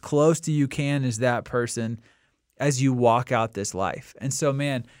sticking as close to you can as that person as you walk out this life. And so,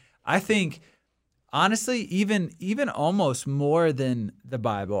 man, I think, honestly, even almost more than the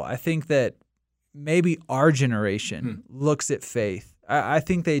Bible, I think that maybe our generation looks at faith. I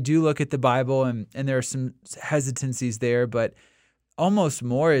think they do look at the Bible, and there are some hesitancies there, but almost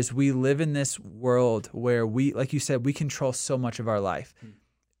more is we live in this world where we, like you said, we control so much of our life.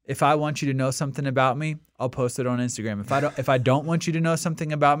 If I want you to know something about me, I'll post it on Instagram. If I don't want you to know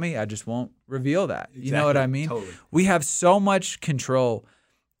something about me, I just won't reveal that. Exactly. You know what I mean? Totally. We have so much control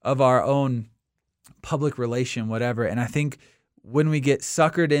of our own public relation, whatever, and I think when we get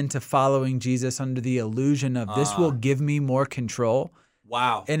suckered into following Jesus under the illusion of this will give me more control,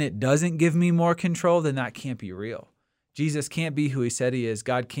 and it doesn't give me more control, then that can't be real. Jesus can't be who he said he is.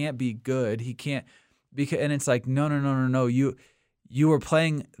 God can't be good. He can't and it's like, no. You were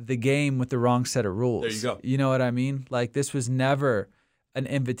playing the game with the wrong set of rules. There you go. You know what I mean? Like, this was never an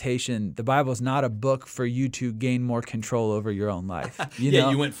invitation. The Bible is not a book for you to gain more control over your own life. You know?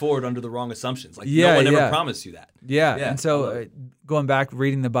 You went forward under the wrong assumptions. Like, no one ever promised you that. Yeah. And so going back,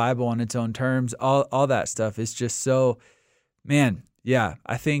 reading the Bible on its own terms, all that stuff is just so, man, yeah,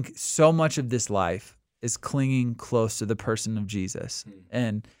 I think so much of this life is clinging close to the person of Jesus.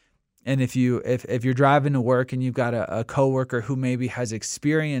 And if you're driving to work and you've got a coworker who maybe has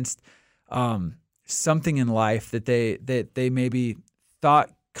experienced something in life that they maybe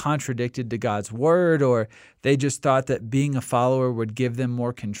thought contradicted to God's word, or they just thought that being a follower would give them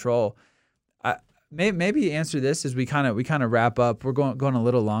more control. Maybe answer this as we kind of wrap up. We're going a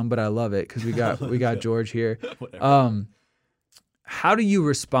little long, but I love it because we got George here. How do you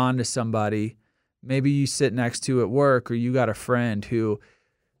respond to somebody? Maybe you sit next to at work, or you got a friend who,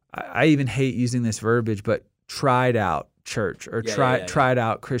 I even hate using this verbiage, but tried out church or tried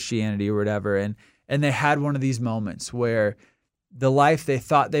out Christianity or whatever, and they had one of these moments where the life they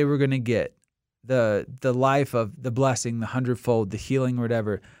thought they were going to get, the life of the blessing, the 100-fold, the healing, or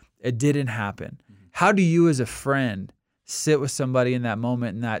whatever, it didn't happen. Mm-hmm. How do you as a friend sit with somebody in that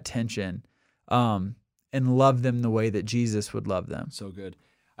moment, in that tension, and love them the way that Jesus would love them? So good.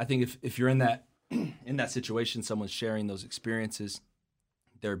 I think if you're in that situation, someone's sharing those experiences,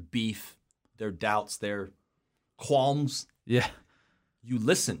 their beef, their doubts, their qualms. Yeah. You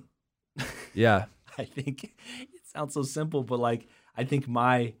listen. Yeah. I think it sounds so simple, but like, I think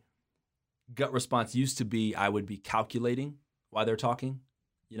my gut response used to be I would be calculating while they're talking,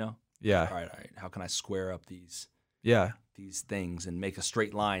 you know? Yeah. All right. How can I square up these things and make a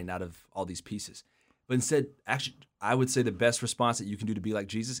straight line out of all these pieces? But instead, actually, I would say the best response that you can do to be like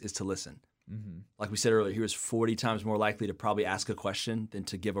Jesus is to listen. Mm-hmm. Like we said earlier, he was 40 times more likely to probably ask a question than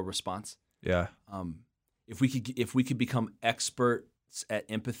to give a response. Yeah. If we could become experts at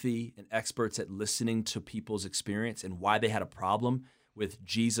empathy and experts at listening to people's experience and why they had a problem with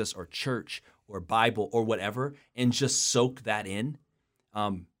Jesus or church or Bible or whatever, and just soak that in,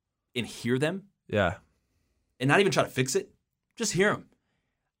 and hear them. Yeah. And not even try to fix it, just hear them.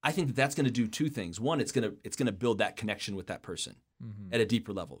 I think that's going to do two things. One, it's going to build that connection with that person at a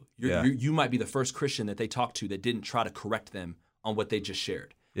deeper level. You might be the first Christian that they talk to that didn't try to correct them on what they just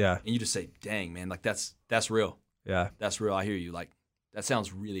shared. Yeah. And you just say, "Dang, man, like that's real. Yeah. That's real. I hear you. Like that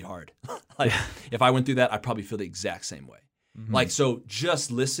sounds really hard." Like if I went through that, I'd probably feel the exact same way. Mm-hmm. Like, so just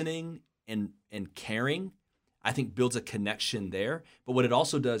listening and caring, I think builds a connection there. But what it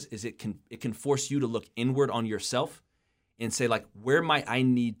also does is it can force you to look inward on yourself and say, like, where might I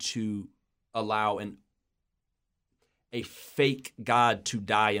need to allow a fake God to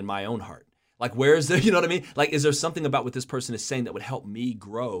die in my own heart? Like, where is there, you know what I mean? Like, is there something about what this person is saying that would help me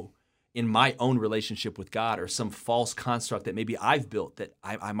grow in my own relationship with God, or some false construct that maybe I've built that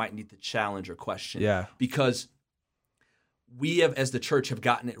I might need to challenge or question? Yeah. Because we have, as the church, have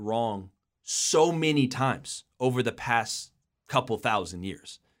gotten it wrong so many times over the past couple thousand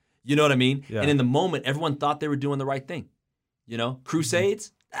years. You know what I mean? Yeah. And in the moment, everyone thought they were doing the right thing. You know,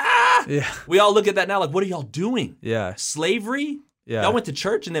 crusades. Yeah. We all look at that now like, what are y'all doing? Yeah. Slavery? Yeah. Y'all went to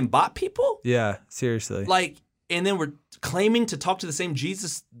church and then bought people? Yeah, seriously. Like, and then we're claiming to talk to the same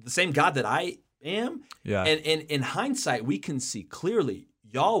Jesus, the same God that I am. Yeah. And in hindsight, we can see clearly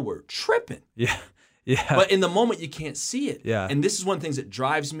y'all were tripping. Yeah. Yeah. But in the moment, you can't see it. Yeah. And this is one of the things that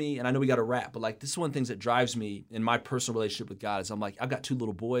drives me, and I know we got to wrap, but like this is one of the things that drives me in my personal relationship with God is I'm like, I've got two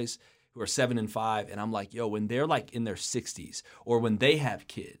little boys who are 7 and 5, and I'm like, yo, when they're like in their 60s or when they have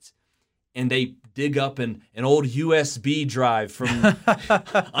kids and they dig up an old USB drive from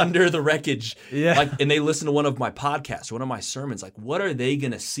under the wreckage, like, and they listen to one of my podcasts, one of my sermons, like, what are they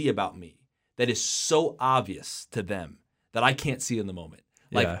going to see about me that is so obvious to them that I can't see in the moment?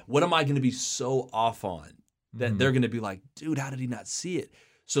 Like, what am I going to be so off on that they're going to be like, dude, how did he not see it?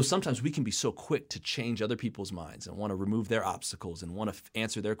 So sometimes we can be so quick to change other people's minds and want to remove their obstacles and want to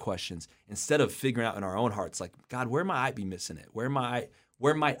answer their questions instead of figuring out in our own hearts, like, God, where might I be missing it? Where might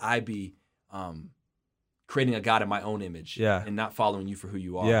I be creating a God in my own image and not following you for who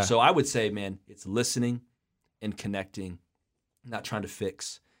you are? Yeah. So I would say, man, it's listening and connecting, not trying to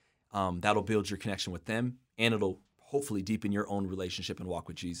fix. That'll build your connection with them, and it'll hopefully deepen your own relationship and walk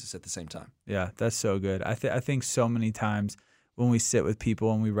with Jesus at the same time. Yeah, that's so good. I think so many times when we sit with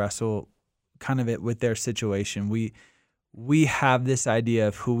people and we wrestle kind of it with their situation, we have this idea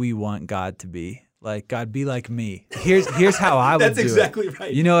of who we want God to be. Like, God, be like me. Here's how I would do it. That's exactly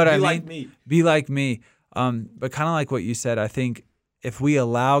right. You know what I mean? Be like me. Be like me. But kind of like what you said, I think if we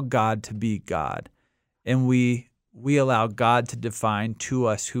allow God to be God and we allow God to define to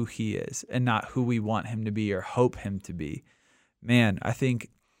us who he is and not who we want him to be or hope him to be, man, I think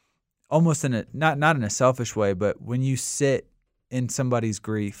almost in a not in a selfish way, but when you sit in somebody's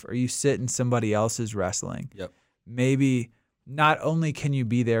grief or you sit in somebody else's wrestling, maybe not only can you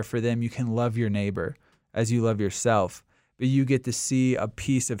be there for them, you can love your neighbor as you love yourself, but you get to see a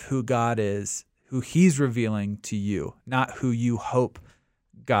piece of who God is, who he's revealing to you, not who you hope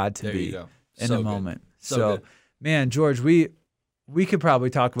God to be in a moment. So man, George, we could probably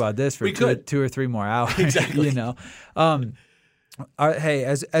talk about this for two or three more hours. Exactly. You know, hey,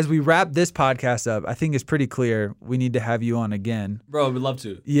 as we wrap this podcast up, I think it's pretty clear we need to have you on again, bro. We'd love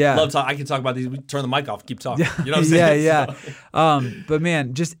to. Yeah, love talk. I can talk about these. We turn the mic off, keep talking. You know what I'm saying? Yeah. But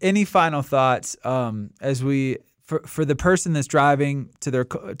man, just any final thoughts as we for the person that's driving to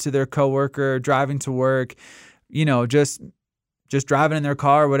their coworker, driving to work, you know, just driving in their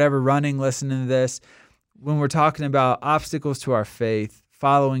car, whatever, running, listening to this. When we're talking about obstacles to our faith,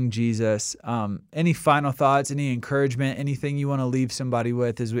 following Jesus, any final thoughts, any encouragement, anything you want to leave somebody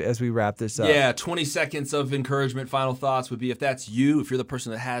with as we wrap this up? Yeah, 20 seconds of encouragement, final thoughts would be, if that's you, if you're the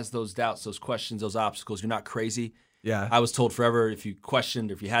person that has those doubts, those questions, those obstacles, you're not crazy. Yeah. I was told forever, if you questioned,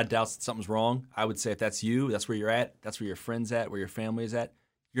 or if you had doubts that something's wrong, I would say if that's you, that's where you're at, that's where your friend's at, where your family is at,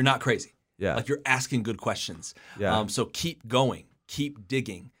 you're not crazy. Yeah. Like, you're asking good questions. Yeah. So keep going, keep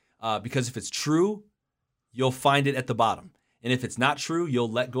digging, because if it's true, you'll find it at the bottom. And if it's not true,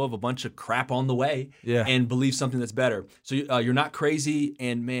 you'll let go of a bunch of crap on the way and believe something that's better. So you're not crazy.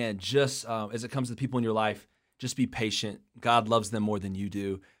 And man, just as it comes to the people in your life, just be patient. God loves them more than you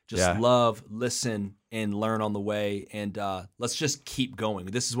do. Just love, listen, and learn on the way. And let's just keep going.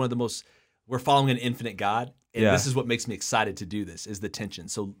 This is one of the most, we're following an infinite God. And this is what makes me excited to do this, is the tension.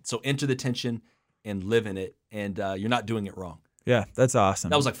 So enter the tension and live in it. And you're not doing it wrong. Yeah, that's awesome.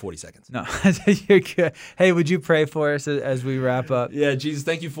 That was like 40 seconds. No, you're good. Hey, would you pray for us as we wrap up? Yeah, Jesus,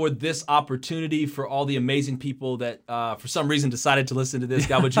 thank you for this opportunity, for all the amazing people that for some reason decided to listen to this.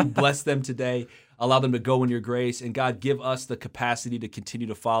 God, would you bless them today, allow them to go in your grace, and God, give us the capacity to continue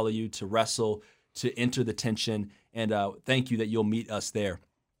to follow you, to wrestle, to enter the tension, and thank you that you'll meet us there.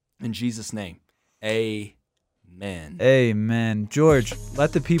 In Jesus' name, amen. Amen. George,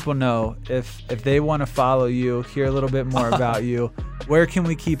 let the people know if they want to follow you, hear a little bit more about you, where can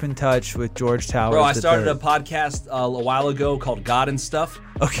we keep in touch with George Towers? Bro, I started a podcast a while ago called God and Stuff.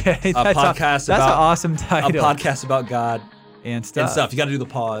 Okay. That's an awesome title. A podcast about God and stuff. You got to do the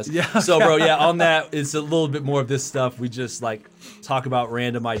pause. Yeah. Okay. So, bro, on that, it's a little bit more of this stuff. We just talk about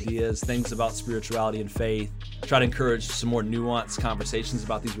random ideas, things about spirituality and faith. Try to encourage some more nuanced conversations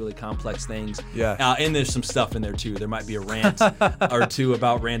about these really complex things. Yeah. And there's some stuff in there too. There might be a rant or two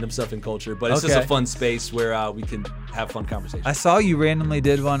about random stuff in culture, but it's just a fun space where we can have fun conversations. I saw you randomly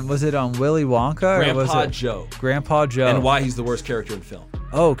did one. Was it on Willy Wonka? Grandpa Joe. Grandpa Joe. And why he's the worst character in film.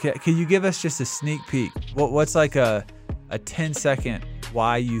 Oh, okay. Can you give us just a sneak peek? What's like a 10-second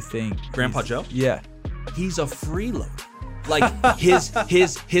why you think Grandpa Joe? Yeah. He's a freeloader. Like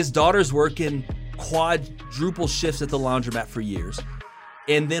his daughter's working quadruple shifts at the laundromat for years.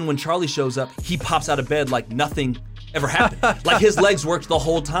 And then when Charlie shows up, he pops out of bed like nothing ever happened. Like his legs worked the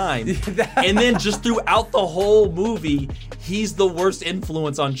whole time. And then just throughout the whole movie, he's the worst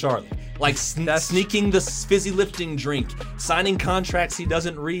influence on Charlie. Like sneaking the fizzy lifting drink, signing contracts he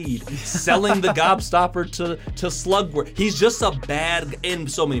doesn't read, selling the gobstopper to Slugworth. He's just a bad,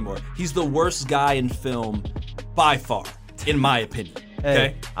 and so many more. He's the worst guy in film by far, in my opinion.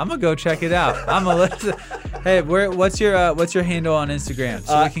 Okay, I'm gonna go check it out. I'm gonna listen. Hey, what's your handle on Instagram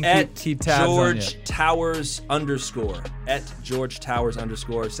so we can keep tabs on you? George Towers _ at George Towers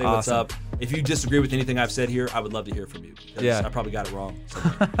 _ Say what's up. If you disagree with anything I've said here, I would love to hear from you. I probably got it wrong.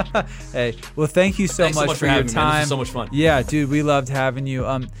 Hey, well, thank you so much for your time. Me, this is so much fun. Yeah, dude, we loved having you.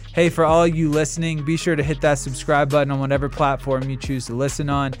 Hey, for all of you listening, be sure to hit that subscribe button on whatever platform you choose to listen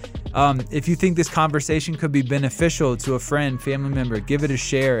on. If you think this conversation could be beneficial to a friend, family member, give it a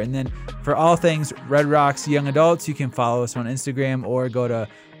share. And then for all things Red Rocks Young Adults, you can follow us on Instagram or go to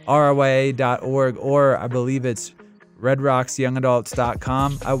rya.org, or I believe it's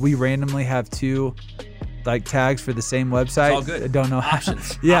redrocksyoungadults.com. We randomly have two tags for the same website. It's all good. I don't know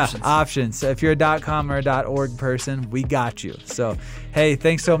options. Options. So if you're a .com or a .org person, we got you. So hey,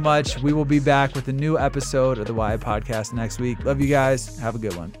 thanks so much. We will be back with a new episode of the Why podcast next week. Love you guys. Have a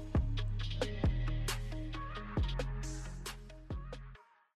good one.